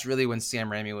 because that's really when Sam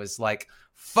Raimi was like,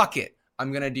 fuck it,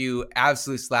 I'm going to do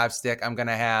absolute slapstick. I'm going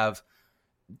to have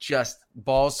just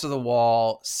balls to the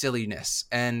wall silliness.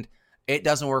 And it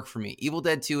doesn't work for me. Evil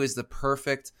Dead 2 is the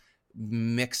perfect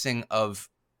mixing of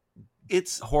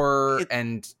horror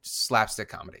and slapstick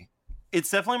comedy. It's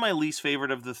definitely my least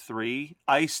favorite of the three.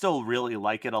 I still really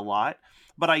like it a lot,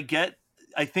 but I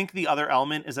think the other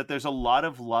element is that there's a lot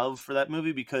of love for that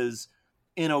movie because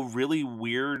in a really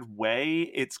weird way,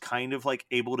 it's kind of like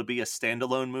able to be a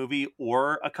standalone movie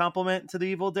or a complement to the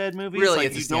Evil Dead movies. Really,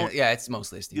 like it's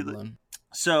mostly a standalone.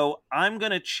 So I'm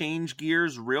going to change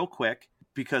gears real quick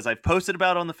because I've posted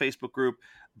about it on the Facebook group,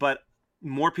 but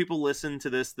more people listen to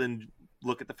this than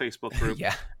look at the Facebook group.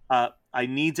 Yeah. I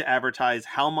need to advertise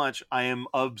how much I am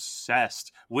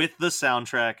obsessed with the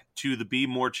soundtrack to the Be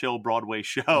More Chill Broadway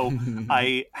show.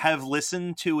 I have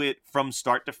listened to it from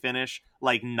start to finish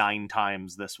like 9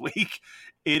 times this week.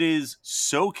 It is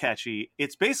so catchy.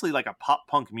 It's basically like a pop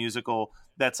punk musical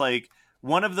that's like,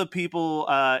 one of the people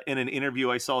in an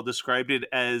interview I saw described it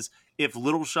as if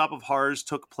Little Shop of Horrors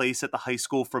took place at the high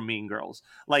school for Mean Girls.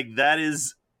 Like, that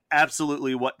is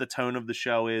absolutely what the tone of the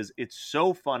show is. It's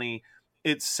so funny.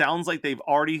 It sounds like they've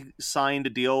already signed a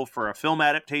deal for a film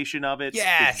adaptation of it.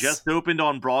 Yes! It just opened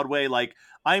on Broadway. Like,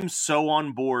 I'm so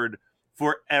on board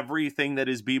for everything that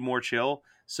is Be More Chill.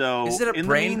 So is it a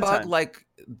brain bug, like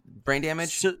brain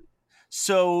damage?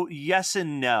 So yes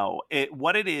and no.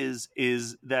 What it is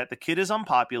that the kid is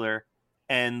unpopular,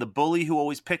 and the bully who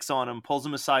always picks on him pulls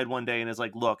him aside one day and is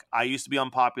like, look, I used to be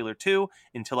unpopular too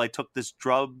until I took this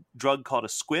drug called a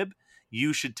squib.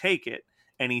 You should take it.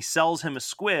 And he sells him a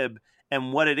squib.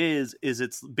 And what it is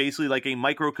it's basically like a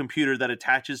microcomputer that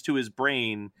attaches to his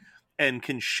brain and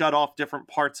can shut off different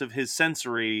parts of his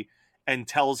sensory and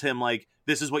tells him, like,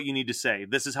 this is what you need to say.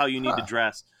 This is how you need to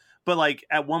dress. But, like,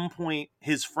 at one point,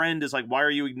 his friend is like, why are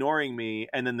you ignoring me?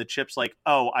 And then the chip's like,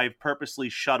 oh, I've purposely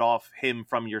shut off him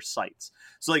from your sights.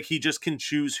 So, like, he just can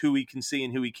choose who he can see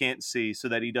and who he can't see so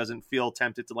that he doesn't feel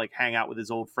tempted to, like, hang out with his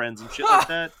old friends and shit like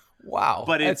that. Wow.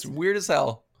 But it's weird as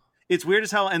hell. It's weird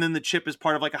as hell. And then the chip is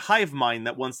part of, like, a hive mind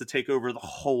that wants to take over the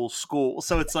whole school.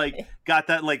 So it's, like, got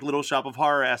that, like, Little Shop of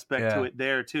Horror aspect to it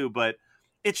there, too. But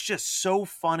it's just so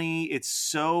funny. It's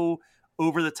so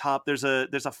over the top. There's a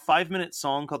 5-minute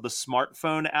song called The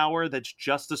Smartphone Hour that's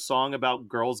just a song about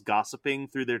girls gossiping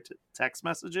through their text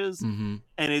messages. Mm-hmm.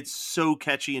 And it's so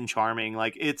catchy and charming.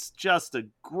 Like, it's just a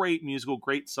great musical,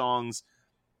 great songs.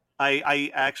 I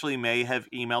actually may have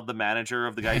emailed the manager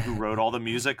of the guy who wrote all the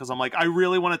music because I'm like, I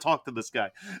really want to talk to this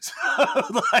guy. So,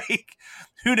 like,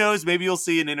 who knows? Maybe you'll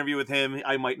see an interview with him.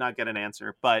 I might not get an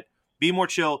answer, but Be More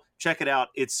Chill. Check it out.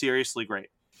 It's seriously great.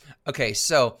 Okay,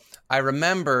 so I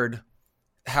remembered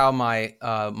how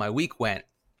my week went.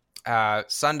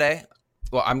 Sunday.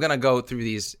 Well, I'm gonna go through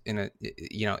these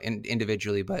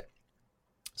individually, but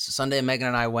so Sunday, Megan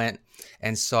and I went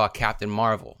and saw Captain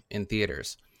Marvel in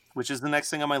theaters, which is the next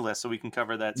thing on my list, so we can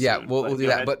cover that. Yeah, soon. we'll do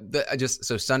that. Ahead. But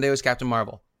so Sunday was Captain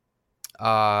Marvel.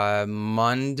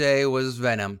 Monday was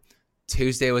Venom.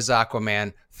 Tuesday was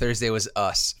Aquaman. Thursday was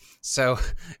Us. So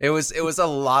it was a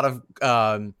lot of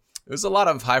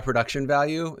high production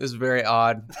value. It was a very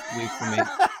odd week for me.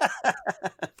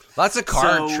 Lots of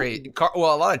a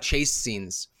lot of chase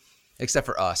scenes, except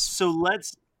for Us. So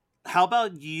how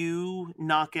about you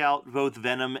knock out both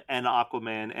Venom and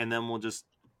Aquaman, and then we'll just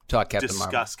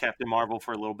discuss Captain Marvel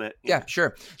for a little bit. Yeah,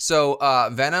 sure. So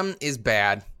Venom is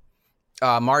bad.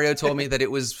 Mario told me that it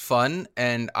was fun,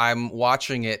 and I'm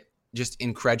watching it just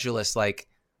incredulous, like,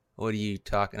 what are you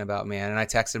talking about, man? And I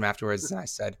texted him afterwards, and I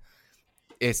said,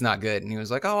 it's not good. And he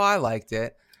was like, oh, I liked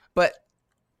it. But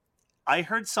I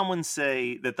heard someone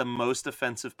say that the most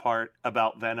offensive part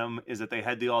about Venom is that they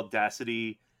had the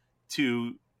audacity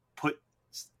to put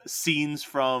scenes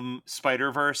from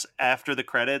Spider-Verse after the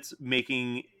credits,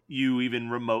 making you even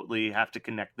remotely have to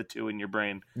connect the two in your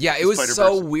brain. Yeah, it was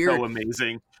so weird. So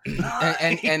amazing.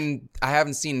 and I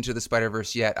haven't seen Into the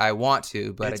Spider-Verse yet. I want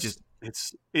to, but it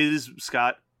is,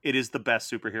 Scott, it is the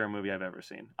best superhero movie I've ever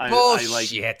seen.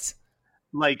 Bullshit.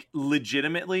 Like,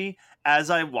 legitimately, as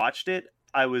I watched it,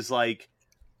 I was like,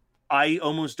 I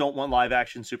almost don't want live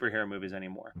action superhero movies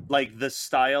anymore. Like, the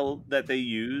style that they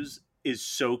use is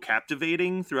so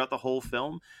captivating throughout the whole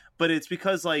film, but it's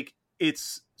because, like,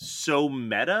 it's so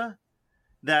meta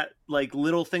that, like,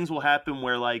 little things will happen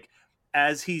where, like,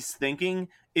 as he's thinking,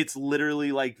 it's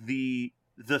literally like the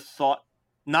thought,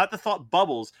 not the thought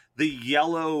bubbles, the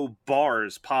yellow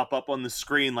bars pop up on the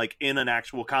screen like in an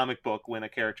actual comic book when a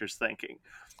character's thinking.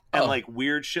 And like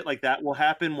weird shit like that will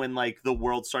happen when like the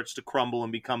world starts to crumble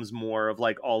and becomes more of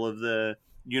like all of the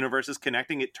universes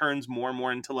connecting, it turns more and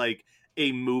more into like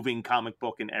a moving comic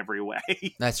book in every way.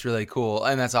 That's really cool.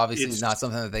 And that's obviously not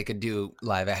something that they could do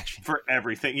live action for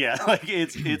everything. Yeah. Like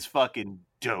it's fucking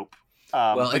dope.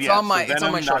 Well, it's on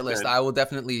my short list. I will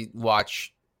definitely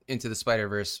watch Into the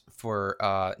Spider-Verse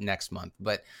for next month.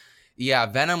 But yeah,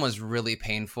 Venom was really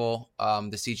painful.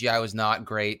 The CGI was not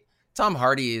great. Tom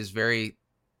Hardy is very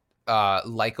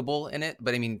likable in it,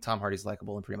 but I mean, Tom Hardy's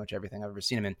likable in pretty much everything I've ever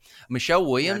seen him in. Michelle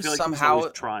Williams like somehow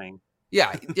trying.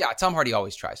 Yeah, Tom Hardy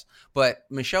always tries, but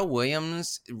Michelle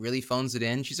Williams really phones it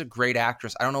in. She's a great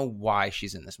actress. I don't know why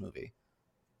she's in this movie.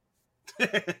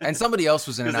 And somebody else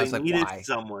was in it, and I was like, why?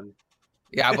 Someone.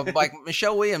 Yeah, but like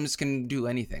Michelle Williams can do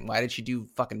anything. Why did she do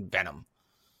fucking Venom?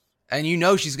 And you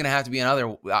know she's going to have to be in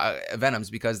other Venoms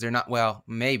because they're not, well,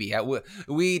 maybe.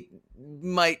 We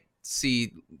might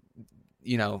see,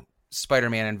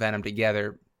 Spider-Man and Venom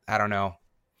together. I don't know.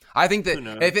 I think that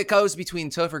if it goes between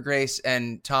Topher Grace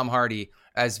and Tom Hardy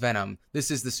as Venom, this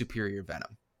is the superior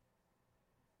Venom.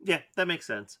 Yeah, that makes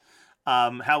sense.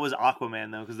 How was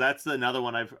Aquaman, though? Because that's another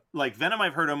one Venom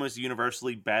I've heard almost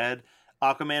universally bad.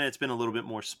 Aquaman, it's been a little bit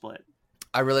more split.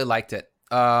 I really liked it.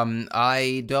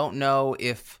 I don't know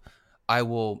if I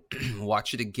will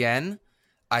watch it again.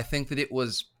 I think that it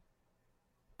was,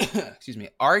 excuse me,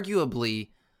 arguably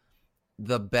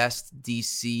the best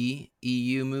DC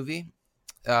EU movie.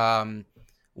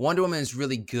 Wonder Woman is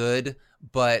really good,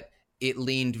 but it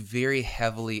leaned very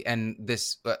heavily, and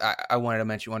this I wanted to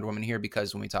mention Wonder Woman here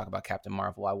because when we talk about Captain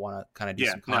Marvel, I want to kind of do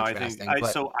some contrasting.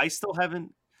 I still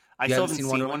haven't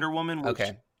seen Wonder Woman,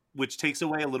 which takes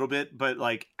away a little bit, but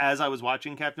like as I was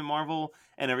watching Captain Marvel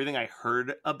and everything I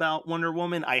heard about Wonder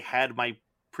Woman, I had my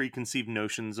preconceived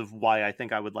notions of why I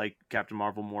think I would like Captain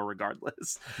Marvel more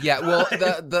regardless. Yeah, well,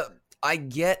 I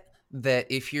get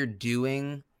that if you're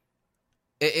doing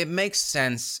it makes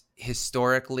sense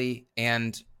historically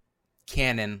and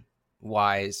canon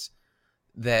wise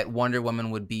that Wonder Woman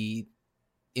would be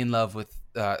in love with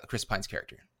Chris Pine's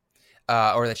character,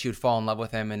 or that she would fall in love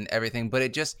with him and everything. But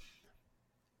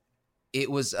it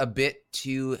was a bit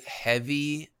too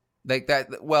heavy like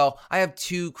that. Well, I have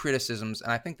two criticisms,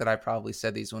 and I think that I probably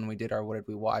said these when we did our What Did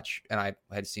We Watch, and I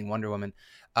had seen Wonder Woman.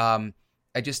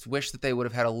 I just wish that they would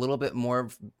have had a little bit more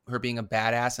of her being a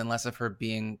badass and less of her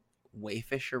being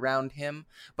waifish around him,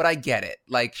 but I get it.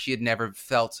 Like, she had never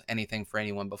felt anything for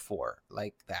anyone before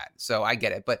like that, so I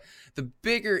get it. But the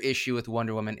bigger issue with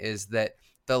Wonder Woman is that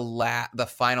the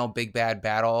final big bad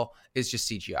battle is just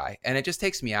CGI, and it just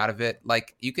takes me out of it.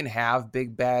 Like, you can have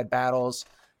big bad battles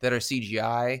that are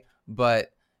CGI,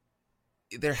 but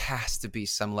there has to be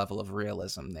some level of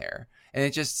realism there, and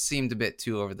it just seemed a bit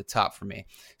too over the top for me.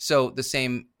 So the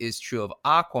same is true of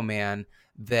Aquaman,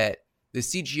 that the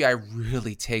CGI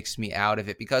really takes me out of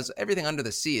it because everything under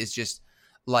the sea is just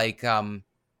like, when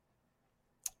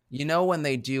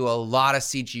they do a lot of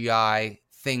CGI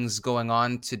things going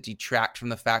on to detract from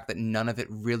the fact that none of it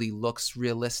really looks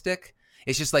realistic.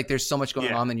 It's just like there's so much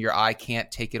going on that your eye can't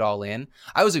take it all in.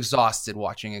 I was exhausted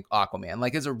watching Aquaman.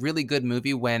 Like, it's a really good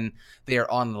movie when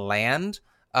they're on land.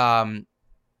 And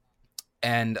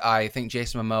I think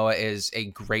Jason Momoa is a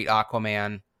great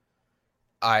Aquaman.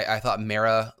 I thought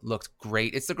Mara looked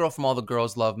great. It's the girl from All the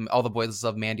Boys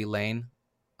Love Mandy Lane.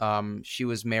 She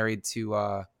was married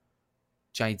to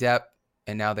Johnny Depp,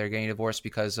 and now they're getting divorced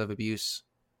because of abuse.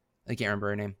 I can't remember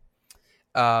her name.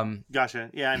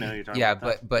 Gotcha. Yeah, I know who you're talking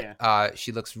about. But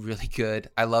she looks really good.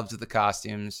 I loved the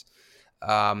costumes.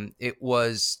 It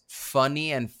was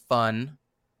funny and fun,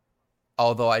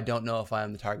 although I don't know if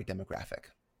I'm the target demographic.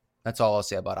 That's all I'll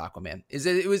say about Aquaman.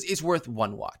 It's worth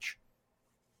one watch.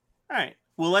 All right.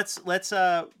 Well, let's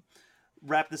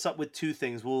wrap this up with two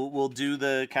things. We'll do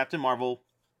the Captain Marvel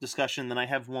discussion, then I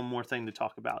have one more thing to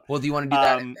talk about. Well, do you want to do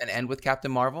that and end with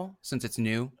Captain Marvel since it's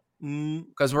new?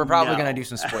 Because we're probably going to do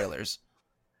some spoilers.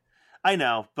 I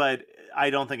know, but I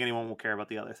don't think anyone will care about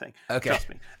the other thing. Okay. Trust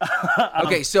me.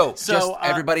 Okay, so just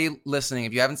everybody listening,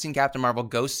 if you haven't seen Captain Marvel,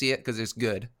 go see it because it's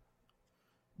good.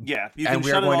 Yeah, you can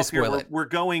shut it off here. We're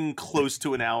going close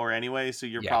to an hour anyway, so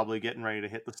you're probably getting ready to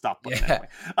hit the stop button anyway.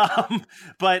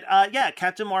 But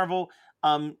Captain Marvel,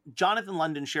 Jonathan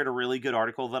London shared a really good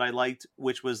article that I liked,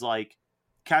 which was like,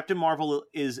 Captain Marvel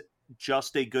is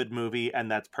just a good movie, and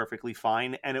that's perfectly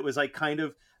fine. And it was like kind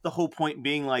of the whole point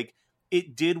being like,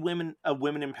 it did a women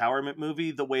empowerment movie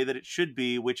the way that it should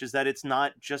be, which is that it's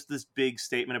not just this big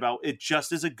statement about it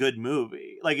just is a good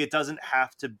movie. Like, it doesn't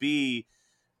have to be,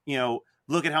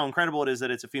 look at how incredible it is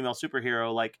that it's a female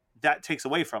superhero. Like, that takes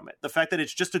away from it. The fact that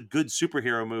it's just a good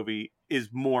superhero movie is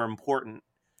more important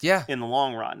in the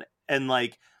long run. And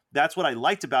like, that's what I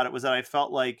liked about it, was that I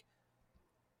felt like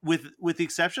with the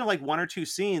exception of like one or two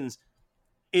scenes,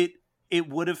 it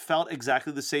would have felt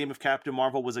exactly the same if Captain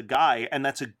Marvel was a guy, and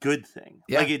that's a good thing.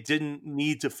 Yeah. Like, it didn't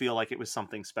need to feel like it was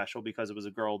something special because it was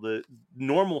a girl. The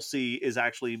normalcy is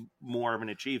actually more of an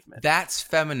achievement. That's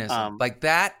feminism. Like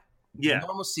that. Yeah.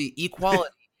 Normalcy,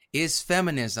 equality is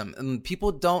feminism. And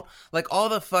people don't, like, all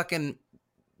the fucking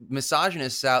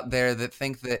misogynists out there that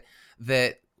think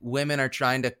that women are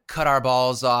trying to cut our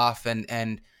balls off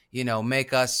and you know,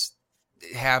 make us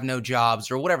have no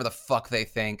jobs or whatever the fuck they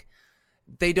think.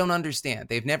 They don't understand.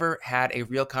 They've never had a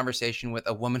real conversation with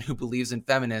a woman who believes in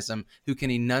feminism, who can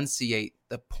enunciate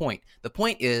the point. The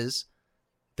point is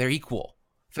they're equal.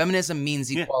 Feminism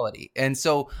means equality. Yeah. And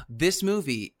so this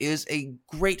movie is a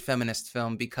great feminist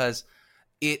film because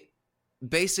it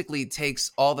basically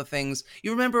takes all the things.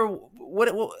 You remember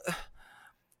what was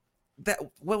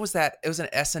that? It was an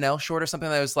SNL short or something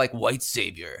that was like White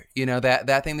Savior. You know,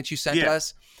 that thing that you sent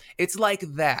us? It's like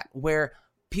that, where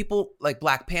people like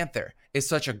Black Panther is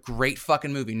such a great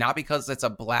fucking movie, not because it's a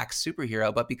black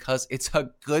superhero, but because it's a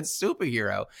good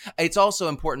superhero. It's also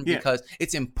important because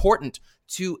it's important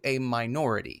to a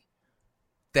minority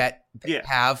that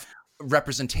have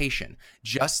representation,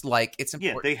 just like it's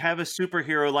important. Yeah, they have a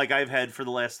superhero like I've had for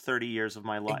the last 30 years of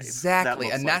my life.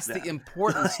 Exactly, and that's the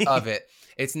importance of it.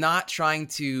 It's not trying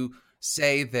to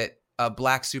say that a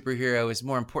black superhero is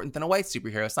more important than a white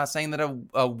superhero. It's not saying that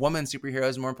a woman superhero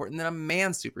is more important than a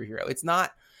man superhero. It's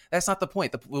not. That's not the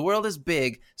point. The world is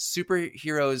big.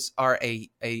 Superheroes are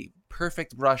a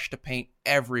perfect brush to paint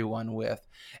everyone with.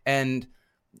 And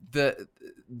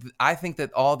I think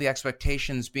that all the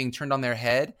expectations being turned on their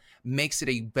head makes it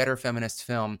a better feminist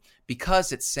film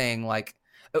because it's saying like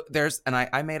and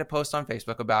I made a post on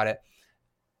Facebook about it.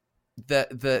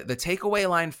 The takeaway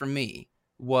line for me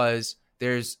was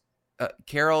there's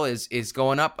Carol is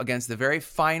going up against the very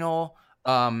final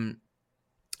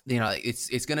you know,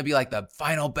 it's going to be like the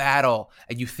final battle,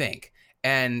 and you think,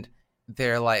 and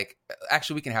they're like,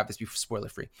 actually, we can have this be spoiler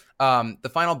free. The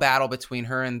final battle between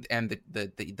her and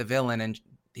the villain, and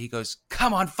he goes,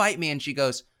 "Come on, fight me," and she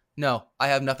goes, "No, I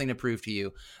have nothing to prove to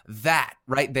you." That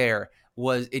right there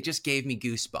it just gave me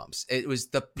goosebumps. It was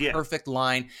the perfect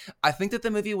line. I think that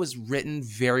the movie was written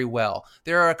very well.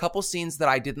 There are a couple scenes that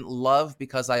I didn't love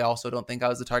because I also don't think I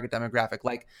was the target demographic.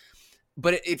 Like.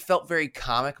 But it felt very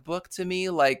comic book to me,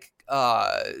 like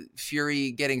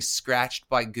Fury getting scratched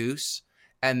by Goose,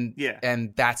 and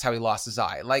that's how he lost his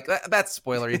eye. Like that's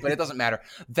spoilery, but it doesn't matter.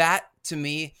 That to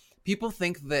me, people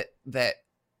think that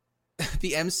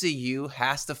the MCU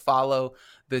has to follow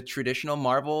the traditional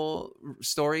Marvel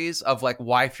stories of like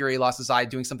why Fury lost his eye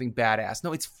doing something badass.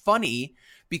 No, it's funny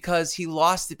because he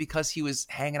lost it because he was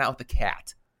hanging out with the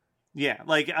cat. Yeah,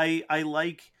 like I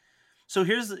like. So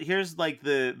here's like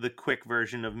the quick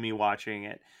version of me watching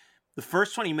it. The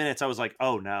first 20 minutes, I was like,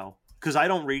 oh no, because I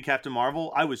don't read Captain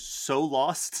Marvel. I was so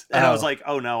lost, and I was like,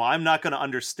 oh no, I'm not going to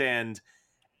understand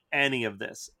any of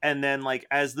this. And then like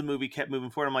as the movie kept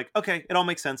moving forward, I'm like, okay, it all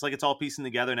makes sense. Like it's all piecing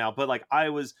together now. But like I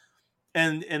was,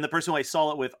 and the person who I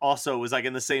saw it with also was like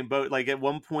in the same boat. Like at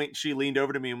one point, she leaned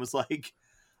over to me and was like,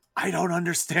 I don't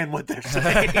understand what they're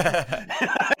saying.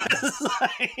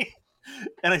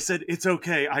 And I said, it's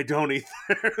okay, I don't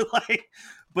either. Like,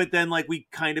 but then like we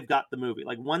kind of got the movie.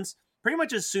 Like once, pretty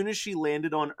much as soon as she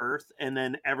landed on Earth and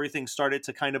then everything started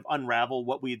to kind of unravel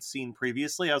what we had seen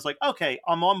previously, I was like, okay,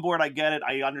 I'm on board. I get it.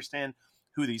 I understand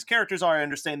who these characters are. I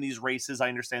understand these races. I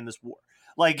understand this war.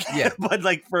 Like, but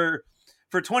like for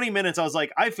 20 minutes, I was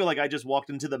like, I feel like I just walked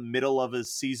into the middle of a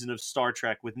season of Star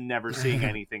Trek with never seeing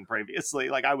anything previously.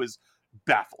 Like I was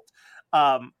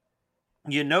baffled.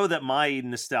 You know that my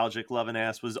nostalgic loving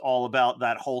ass was all about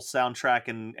that whole soundtrack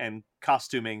and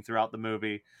costuming throughout the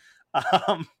movie.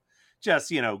 Just,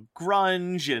 you know,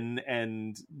 grunge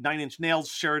and Nine Inch Nails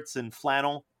shirts and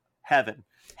flannel. Heaven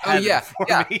Oh yeah,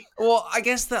 yeah. me. Well, I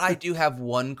guess that I do have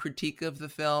one critique of the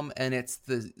film, and it's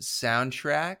the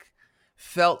soundtrack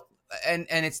felt, and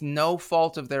it's no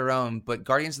fault of their own, but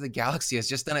Guardians of the Galaxy has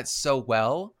just done it so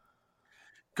well.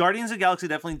 Guardians of the Galaxy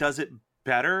definitely does it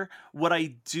better. What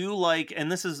I do like,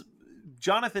 and this is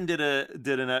Jonathan did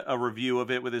a review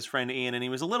of it with his friend Ian, and he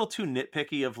was a little too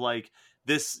nitpicky of like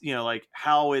this, you know, like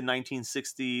how in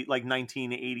 1960, like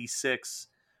 1986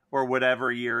 or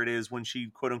whatever year it is when she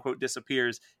quote unquote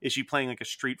disappears, is she playing like a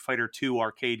Street Fighter 2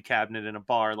 arcade cabinet in a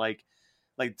bar, like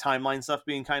timeline stuff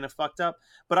being kind of fucked up.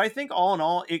 But I think all in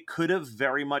all, it could have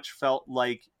very much felt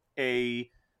like the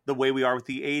way we are with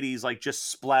the 80s, like just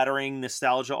splattering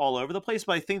nostalgia all over the place.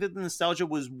 But I think that the nostalgia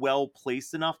was well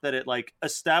placed enough that it like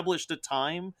established a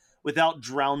time without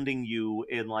drowning you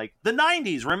in like the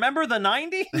 90s. Remember the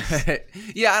 90s?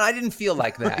 Yeah, and I didn't feel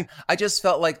like that. I just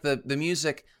felt like the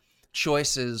music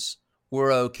choices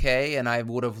were okay, and I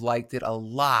would have liked it a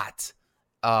lot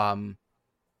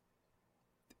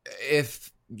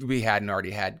if we hadn't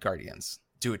already had Guardians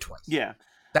do it twice. Yeah.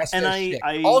 That's and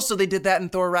I also they did that in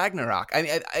Thor Ragnarok. I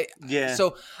mean, yeah.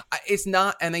 So it's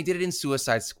not, and they did it in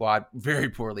Suicide Squad very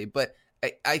poorly. But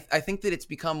I think that it's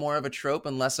become more of a trope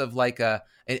and less of like a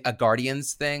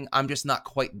Guardians thing. I'm just not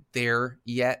quite there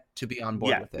yet to be on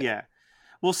board with it. Yeah,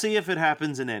 we'll see if it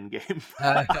happens in Endgame.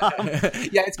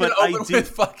 Yeah, it's gonna open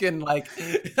with fucking like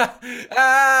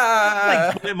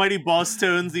like Mighty Boss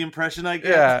Tones. The impression I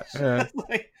get. Yeah.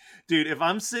 Like, dude, if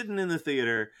I'm sitting in the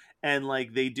theater. And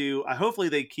like they do, hopefully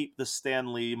they keep the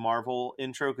Stan Lee Marvel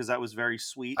intro because that was very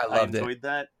sweet. I enjoyed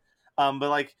that. But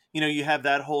like, you know, you have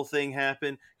that whole thing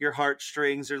happen. Your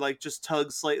heartstrings are like just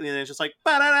tug slightly, and it's just like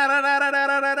but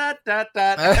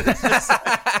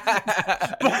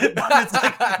it's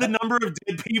like the number of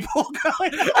dead people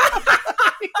going on.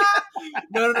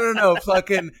 No.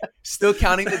 Fucking Still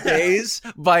Counting the Days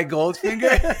by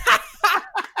Goldfinger.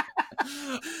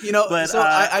 You know, but, so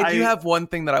I do have one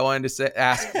thing that I wanted to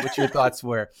ask what your thoughts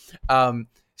were.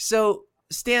 So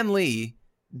Stan Lee,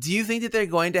 do you think that they're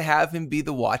going to have him be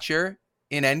the Watcher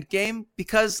in Endgame?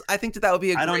 Because I think that would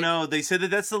be I don't know. They said that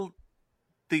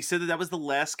that was the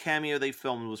last cameo they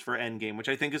filmed was for Endgame, which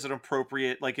I think is an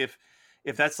appropriate, like if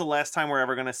that's the last time we're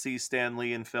ever going to see Stan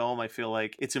Lee in film, I feel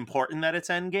like it's important that it's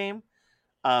Endgame.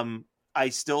 I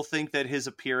still think that his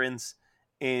appearance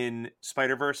in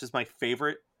Spider-Verse is my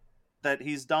favorite that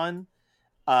he's done.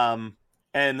 And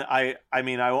I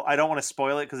mean, I don't want to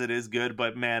spoil it because it is good,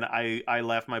 but man, I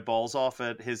laughed my balls off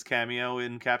at his cameo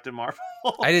in Captain Marvel.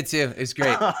 I did too. It's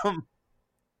great.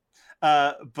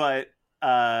 Yeah,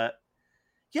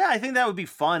 I think that would be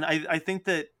fun. I think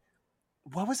that,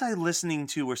 what was I listening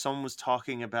to where someone was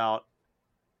talking about,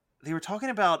 they were talking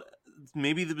about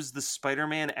maybe there was the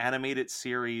Spider-Man animated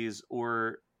series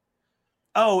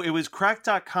it was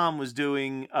Cracked.com was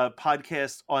doing a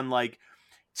podcast on like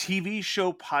TV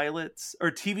show pilots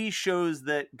or TV shows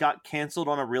that got canceled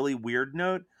on a really weird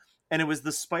note. And it was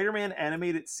the Spider-Man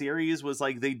animated series was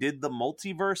like, they did the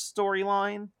multiverse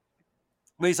storyline.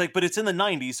 But he's like, but it's in the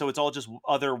 90s, so it's all just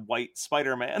other white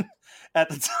Spider-Man at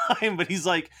the time. But he's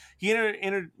like, he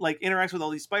interacts with all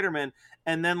these Spider-Men.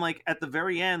 And then like at the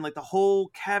very end, like the whole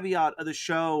caveat of the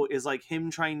show is like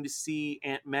him trying to see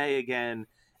Aunt May again.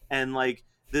 And like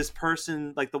this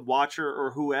person, like the Watcher or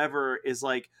whoever is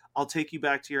like, I'll take you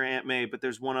back to your Aunt May, but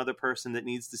there's one other person that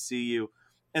needs to see you.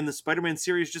 And the Spider-Man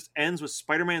series just ends with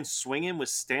Spider-Man swinging with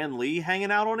Stan Lee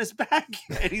hanging out on his back.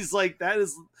 And he's like, that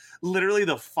is literally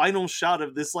the final shot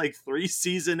of this like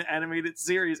 3-season animated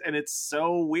series. And it's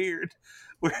so weird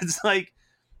where it's like,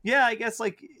 yeah, I guess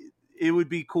like it would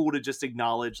be cool to just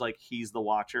acknowledge like he's the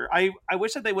Watcher. I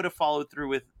wish that they would have followed through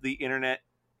with the internet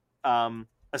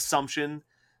assumption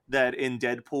that in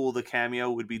Deadpool, the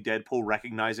cameo would be Deadpool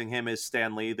recognizing him as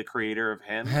Stan Lee, the creator of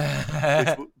him.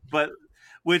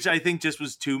 Which I think just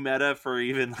was too meta for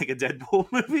even like a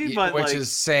Deadpool movie. But which like,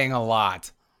 is saying a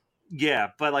lot. Yeah,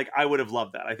 but like I would have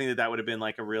loved that. I think that would have been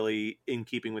like a really in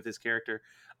keeping with his character.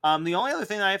 The only other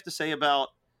thing I have to say about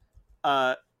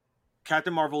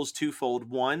Captain Marvel is twofold.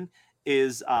 One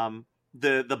is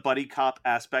the buddy cop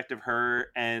aspect of her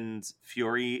and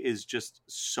Fury is just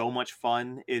so much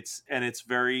fun. It's a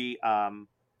very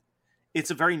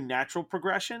natural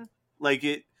progression. Like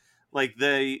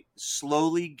they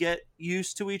slowly get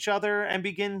used to each other and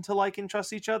begin to like and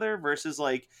trust each other versus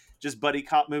like just buddy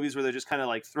cop movies where they're just kind of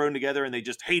like thrown together and they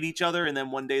just hate each other and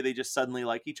then one day they just suddenly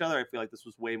like each other. I feel like this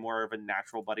was way more of a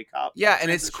natural buddy cop. Yeah, and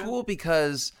it's cool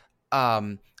because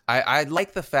I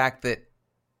like the fact that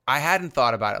I hadn't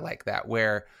thought about it like that,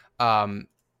 where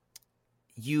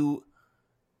you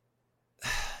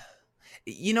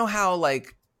know how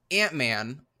like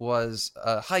Ant-Man was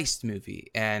a heist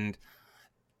movie and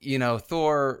you know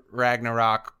Thor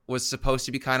Ragnarok was supposed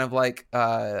to be kind of like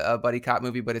a buddy cop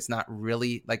movie, but it's not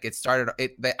really. Like it started I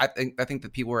think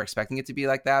that people were expecting it to be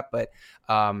like that, but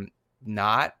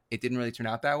it didn't really turn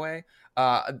out that way.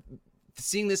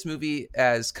 Seeing this movie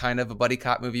as kind of a buddy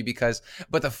cop movie but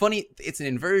it's an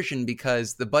inversion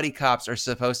because the buddy cops are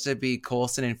supposed to be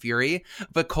Coulson and Fury,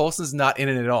 but Coulson's not in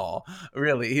it at all.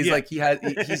 Really, he's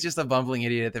he's just a bumbling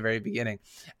idiot at the very beginning.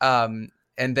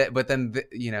 But then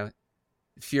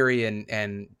Fury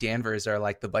and Danvers are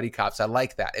like the buddy cops. I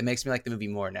like that. It makes me like the movie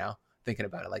more now thinking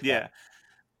about it like that. Yeah,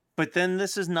 but then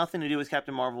this has nothing to do with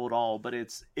Captain Marvel at all. But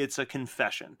it's a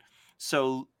confession.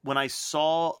 So when I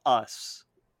saw Us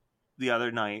the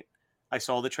other night, I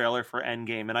saw the trailer for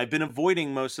Endgame, and I've been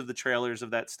avoiding most of the trailers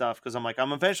of that stuff because I'm like,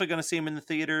 I'm eventually going to see them in the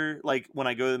theater. Like when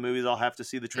I go to the movies, I'll have to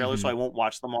see the trailer, so I won't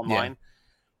watch them online.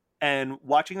 Yeah. And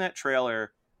watching that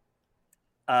trailer,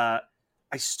 I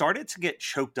started to get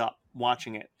choked up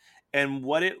watching it. And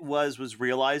what it was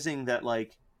realizing that,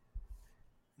 like,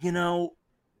 you know,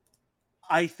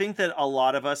 I think that a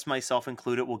lot of us, myself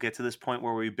included, will get to this point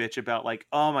where we bitch about like,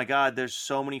 oh my God, there's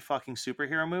so many fucking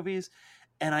superhero movies.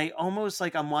 And I almost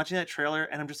like, I'm watching that trailer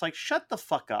and I'm just like, shut the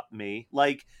fuck up, me.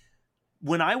 Like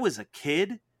when I was a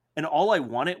kid and all I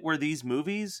wanted were these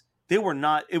movies, it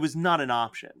was not an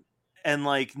option. And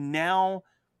like now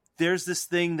there's this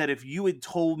thing that if you had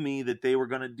told me that they were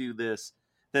going to do this,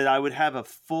 that I would have a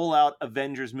full out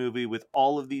Avengers movie with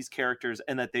all of these characters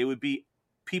and that they would be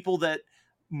people that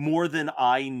more than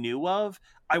I knew of,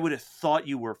 I would have thought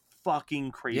you were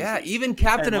fucking crazy. Yeah, even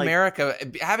Captain America,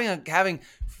 having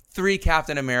 3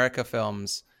 Captain America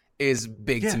films is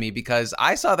big to me because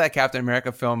I saw that Captain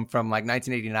America film from like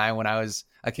 1989 when I was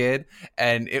a kid,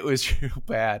 and it was real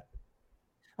bad.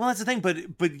 Well, that's the thing,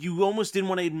 but you almost didn't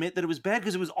want to admit that it was bad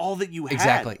because it was all that you had.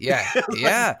 Exactly. Yeah.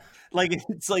 Yeah. Like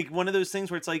it's like one of those things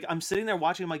where it's like I'm sitting there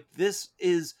watching, I'm like,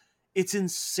 it's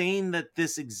insane that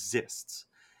this exists.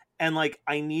 And like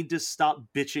I need to stop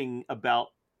bitching about,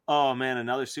 oh man,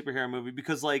 another superhero movie,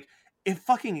 because like it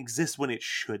fucking exists when it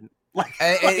shouldn't. Like,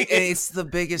 it's the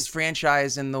biggest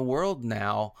franchise in the world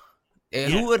now.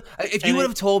 Who would, if you would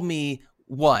have told me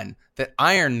that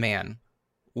Iron Man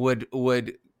would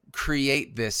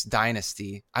create this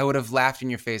dynasty, I would have laughed in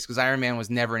your face because Iron Man was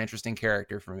never an interesting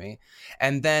character for me.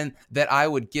 And then that I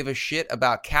would give a shit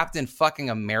about Captain fucking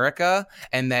America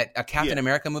and that a Captain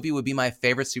America movie would be my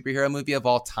favorite superhero movie of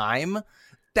all time.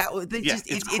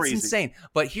 It's insane.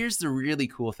 But here's the really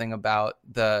cool thing about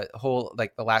the whole,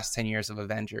 like the last 10 years of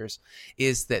Avengers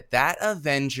is that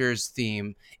Avengers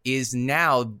theme is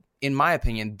now, in my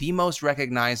opinion, the most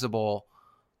recognizable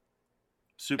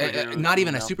not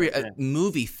even a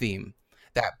movie theme.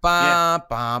 That ba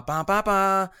ba ba ba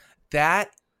ba,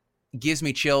 that gives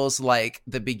me chills like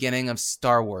the beginning of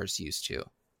Star Wars used to.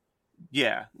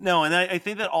 Yeah, no, and I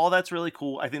think that all that's really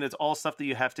cool. I think that's all stuff that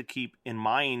you have to keep in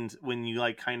mind when you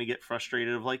like kind of get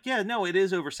frustrated of like, yeah, no, it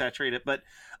is oversaturated. But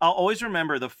I'll always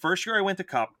remember the first year I went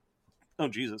to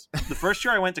the first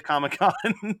year I went to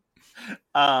Comic-Con,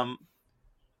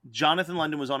 Jonathan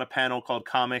London was on a panel called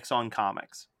Comics on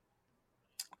Comics.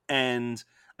 And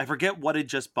I forget what had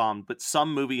just bombed, but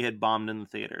some movie had bombed in the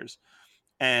theaters.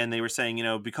 And they were saying,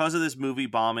 because of this movie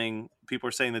bombing, people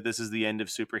are saying that this is the end of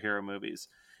superhero movies.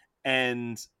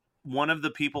 And one of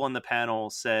the people on the panel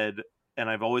said, and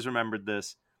I've always remembered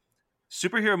this,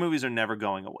 superhero movies are never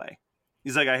going away.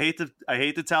 He's like, I hate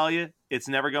to tell you, it's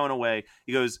never going away.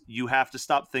 He goes, you have to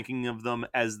stop thinking of them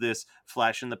as this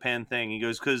flash in the pan thing. He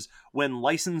goes, because when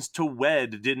License to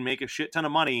Wed didn't make a shit ton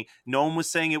of money, no one was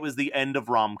saying it was the end of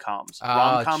rom-coms.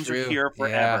 Rom-coms are here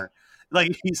forever. Yeah.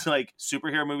 Like, he's like,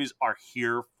 superhero movies are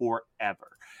here forever.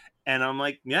 And I'm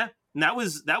like, yeah, and that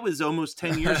was almost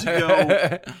 10 years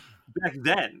ago. Back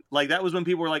then, like that was when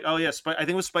people were like, oh yeah, I think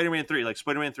it was Spider-Man 3. Like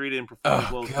Spider-Man 3 didn't perform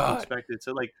as well as we expected.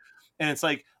 So like, and it's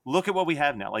like, look at what we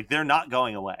have now. Like they're not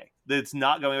going away. It's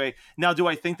not going away. Now, do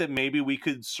I think that maybe we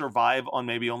could survive on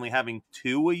maybe only having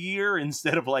 2 a year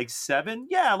instead of like 7?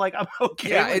 Yeah, like I'm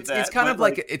okay with that. It's kind of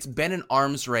like it's been an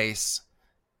arms race,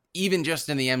 even just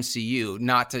in the MCU,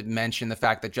 not to mention the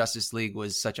fact that Justice League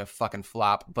was such a fucking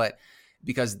flop, but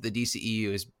because the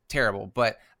DCEU is terrible.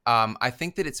 But I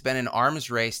think that it's been an arms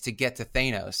race to get to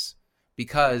Thanos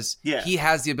because he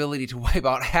has the ability to wipe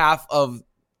out half of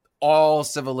all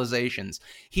civilizations.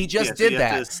 He just did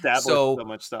that. So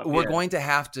much stuff. We're going to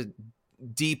have to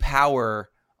depower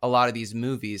a lot of these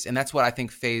movies. And that's what I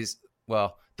think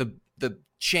the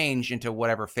change into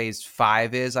whatever phase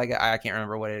 5 is. I can't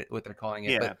remember what they're calling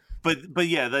it. Yeah. But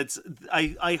yeah, that's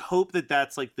I hope that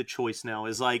that's like the choice now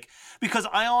is like, because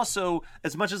I also,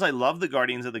 as much as I love the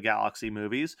Guardians of the Galaxy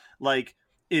movies, like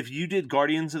if you did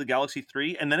Guardians of the Galaxy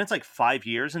 3 and then it's like 5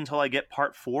 years until I get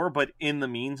part 4, but in the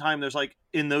meantime there's like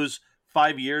in those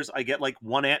 5 years I get like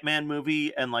one Ant-Man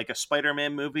movie and like a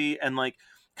Spider-Man movie and like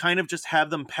kind of just have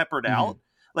them peppered out.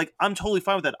 Like I'm totally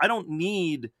fine with that. I don't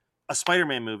need a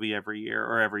Spider-Man movie every year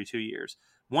or every 2 years.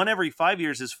 One every 5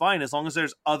 years is fine as long as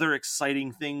there's other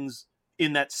exciting things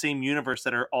in that same universe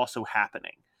that are also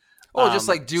happening. Oh, just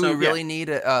like, do we really need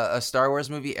a Star Wars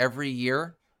movie every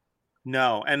year?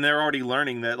 No, and they're already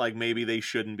learning that like maybe they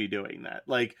shouldn't be doing that.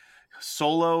 Like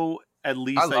Solo, at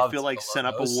least I feel like sent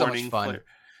up a warning flare.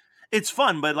 It's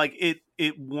fun, but like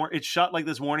it's shot like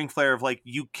this warning flare of like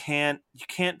you can't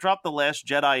drop The Last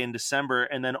Jedi in December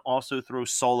and then also throw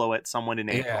Solo at someone in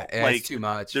April. Yeah, like it's too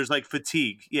much. There's like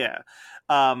fatigue. Yeah.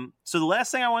 So the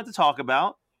last thing I wanted to talk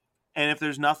about, and if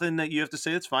there's nothing that you have to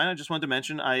say, that's fine. I just wanted to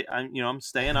mention I'm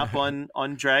staying up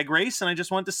on Drag Race, and I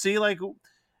just wanted to see like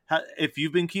if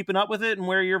you've been keeping up with it and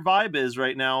where your vibe is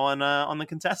right now on the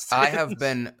contestants. I have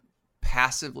been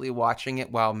passively watching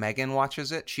it while Megan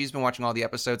watches it. She's been watching all the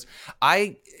episodes.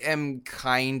 I am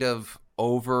kind of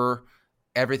over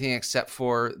everything except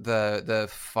for the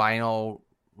final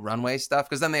runway stuff,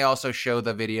 because then they also show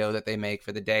the video that they make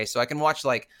for the day, so I can watch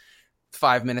like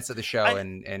 5 minutes of the show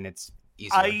and it's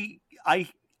easier.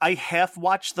 I half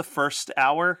watched the first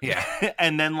hour. Yeah.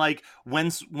 And then like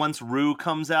once Rue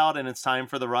comes out and it's time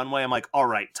for the runway, I'm like, all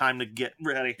right, time to get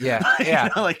ready. Yeah. Yeah.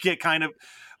 Like get kind of,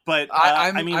 but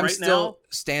I'm right still now,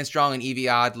 staying strong in Evie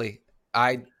Oddly.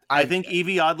 I think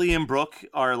Evie Oddly and Brooke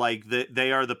are like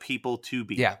they are the people to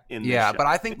beat. Yeah. In this yeah. show. But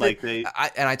I think like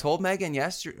I told Megan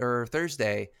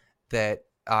Thursday that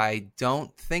I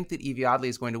don't think that Evie Oddly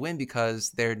is going to win because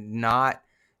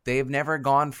they've never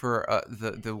gone for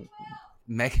the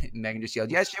Megan just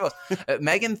yelled, yes, she will.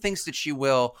 Megan thinks that she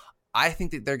will. I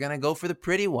think that they're going to go for the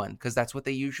pretty one because that's what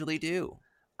they usually do.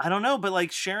 I don't know, but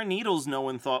like Sharon Needles, no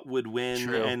one thought would win.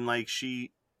 True. And like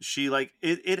she like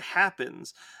it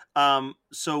happens.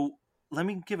 So let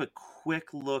me give a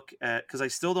quick look at, because I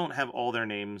still don't have all their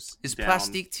names. Is down.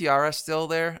 Plastique Tiara still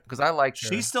there? Because I like her.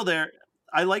 She's still there.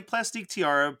 I like Plastique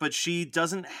Tiara, but she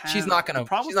doesn't have. She's not gonna.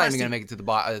 She's not even gonna make it to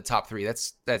the top 3.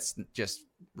 That's just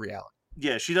reality.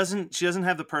 Yeah, she doesn't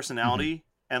have the personality,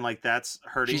 and like that's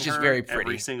hurting. She's just her very pretty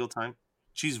every single time.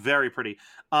 She's very pretty.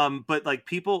 But like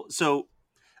people, so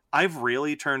I've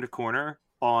really turned a corner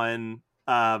on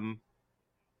Vanjie.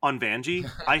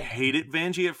 I hated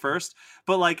Vanjie at first,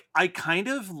 but like I kind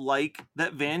of like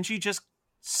that Vanjie just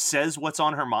says what's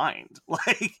on her mind.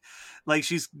 Like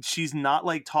she's not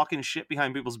like talking shit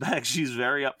behind people's backs. She's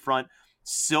very upfront.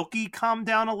 Silky calmed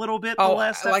down a little bit the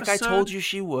last episode. Like I told you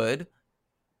she would.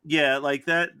 Yeah, like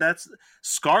that's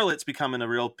Scarlett's becoming a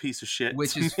real piece of shit.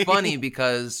 Which is funny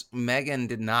because Megan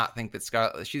did not think that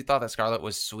Scarlett. She thought that Scarlett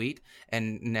was sweet,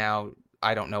 and now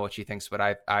I don't know what she thinks.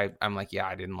 But I'm like, yeah,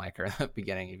 I didn't like her at the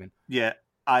beginning even. Yeah,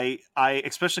 I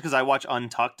especially because I watch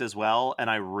Untucked as well, and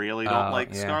I really don't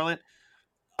like Scarlett.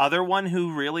 Other one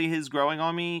who really is growing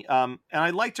on me, and I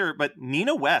liked her, but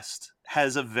Nina West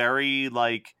has a very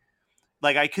like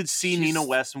I could see Nina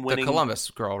West winning. The Columbus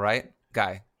girl, right?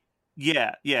 Guy.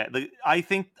 Yeah. I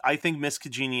think Miss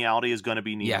Congeniality is going to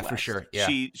be Nina West. For sure. Yeah.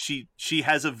 She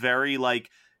has a very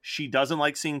like, she doesn't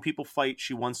like seeing people fight.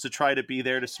 She wants to try to be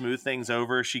there to smooth things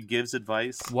over. She gives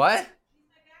advice. What?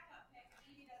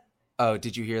 Oh,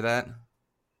 did you hear that?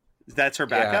 That's her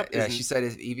backup? Yeah. She said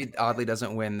if Evie Oddly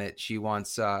doesn't win, that she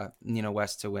wants Nina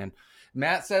West to win.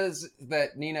 Matt says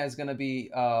that Nina is going to be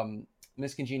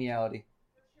Miss Congeniality.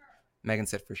 Megan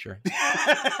said for sure.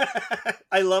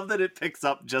 I love that it picks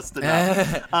up just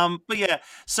enough. But yeah,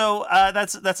 so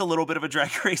that's a little bit of a Drag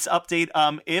Race update.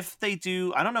 If they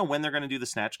do, I don't know when they're going to do the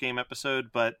Snatch Game episode,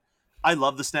 but I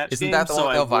love the Snatch Game. Isn't that the one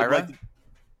with Elvira?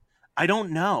 I don't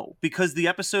know, because the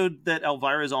episode that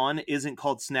Elvira's on isn't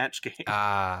called Snatch Game.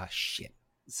 Ah, shit.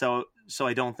 So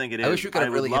I don't think it is. I wish we could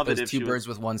have really hit those 2 birds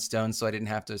with one stone, so I didn't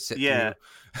have to sit through.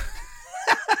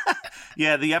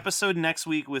 Yeah, the episode next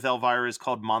week with Elvira is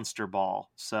called Monster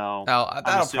Ball. So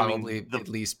that'll probably at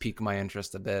least pique my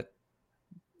interest a bit.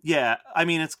 Yeah, I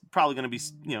mean, it's probably going to be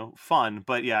fun,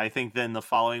 but yeah, I think then the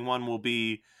following one will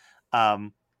be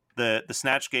the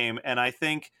Snatch Game, and I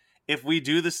think if we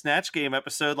do the Snatch Game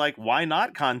episode, like, why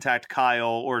not contact Kyle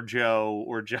or Joe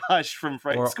or Josh from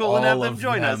Fright School and have them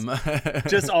join us?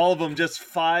 Just all of them, just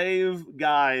 5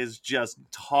 guys just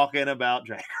talking about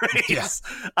Drag Race.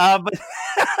 Yeah. But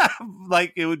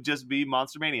like, it would just be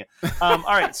Monster Mania. All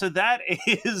right, so that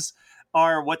is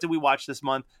our What Did We Watch This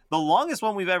Month? The longest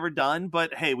one we've ever done,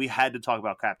 but hey, we had to talk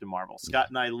about Captain Marvel. Scott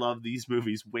and I love these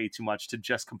movies way too much to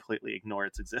just completely ignore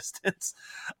its existence.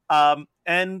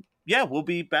 And yeah, we'll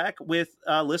be back with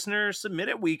Listener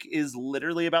Submitted Week is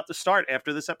literally about to start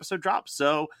after this episode drops.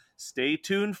 So stay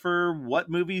tuned for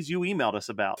what movies you emailed us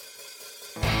about.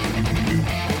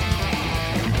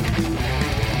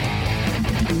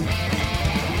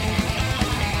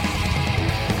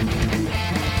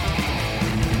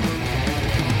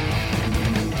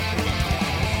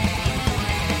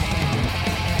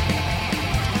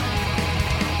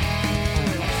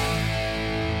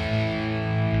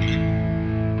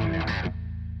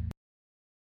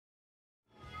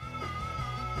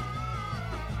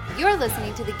 You're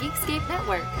listening to the Geekscape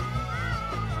Network.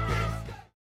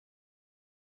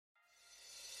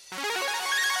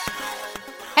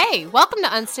 Hey, welcome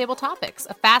to Unstable Topics,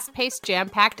 a fast-paced,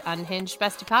 jam-packed, unhinged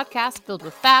bestie podcast filled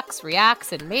with facts,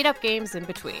 reacts, and made-up games in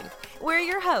between. We're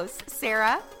your hosts,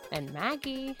 Sarah and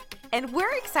Maggie. And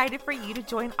we're excited for you to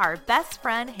join our best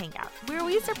friend hangout, where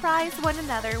we surprise one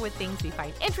another with things we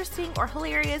find interesting or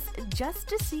hilarious just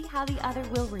to see how the other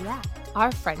will react.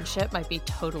 Our friendship might be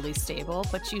totally stable,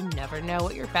 but you never know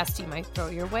what your bestie might throw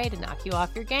your way to knock you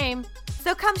off your game.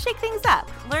 So come shake things up,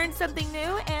 learn something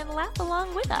new, and laugh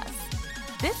along with us.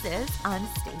 This is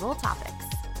Unstable Topics.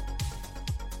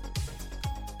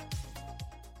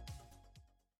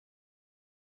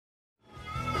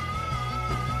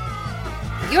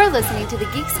 You're listening to the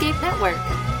Geekscape Network.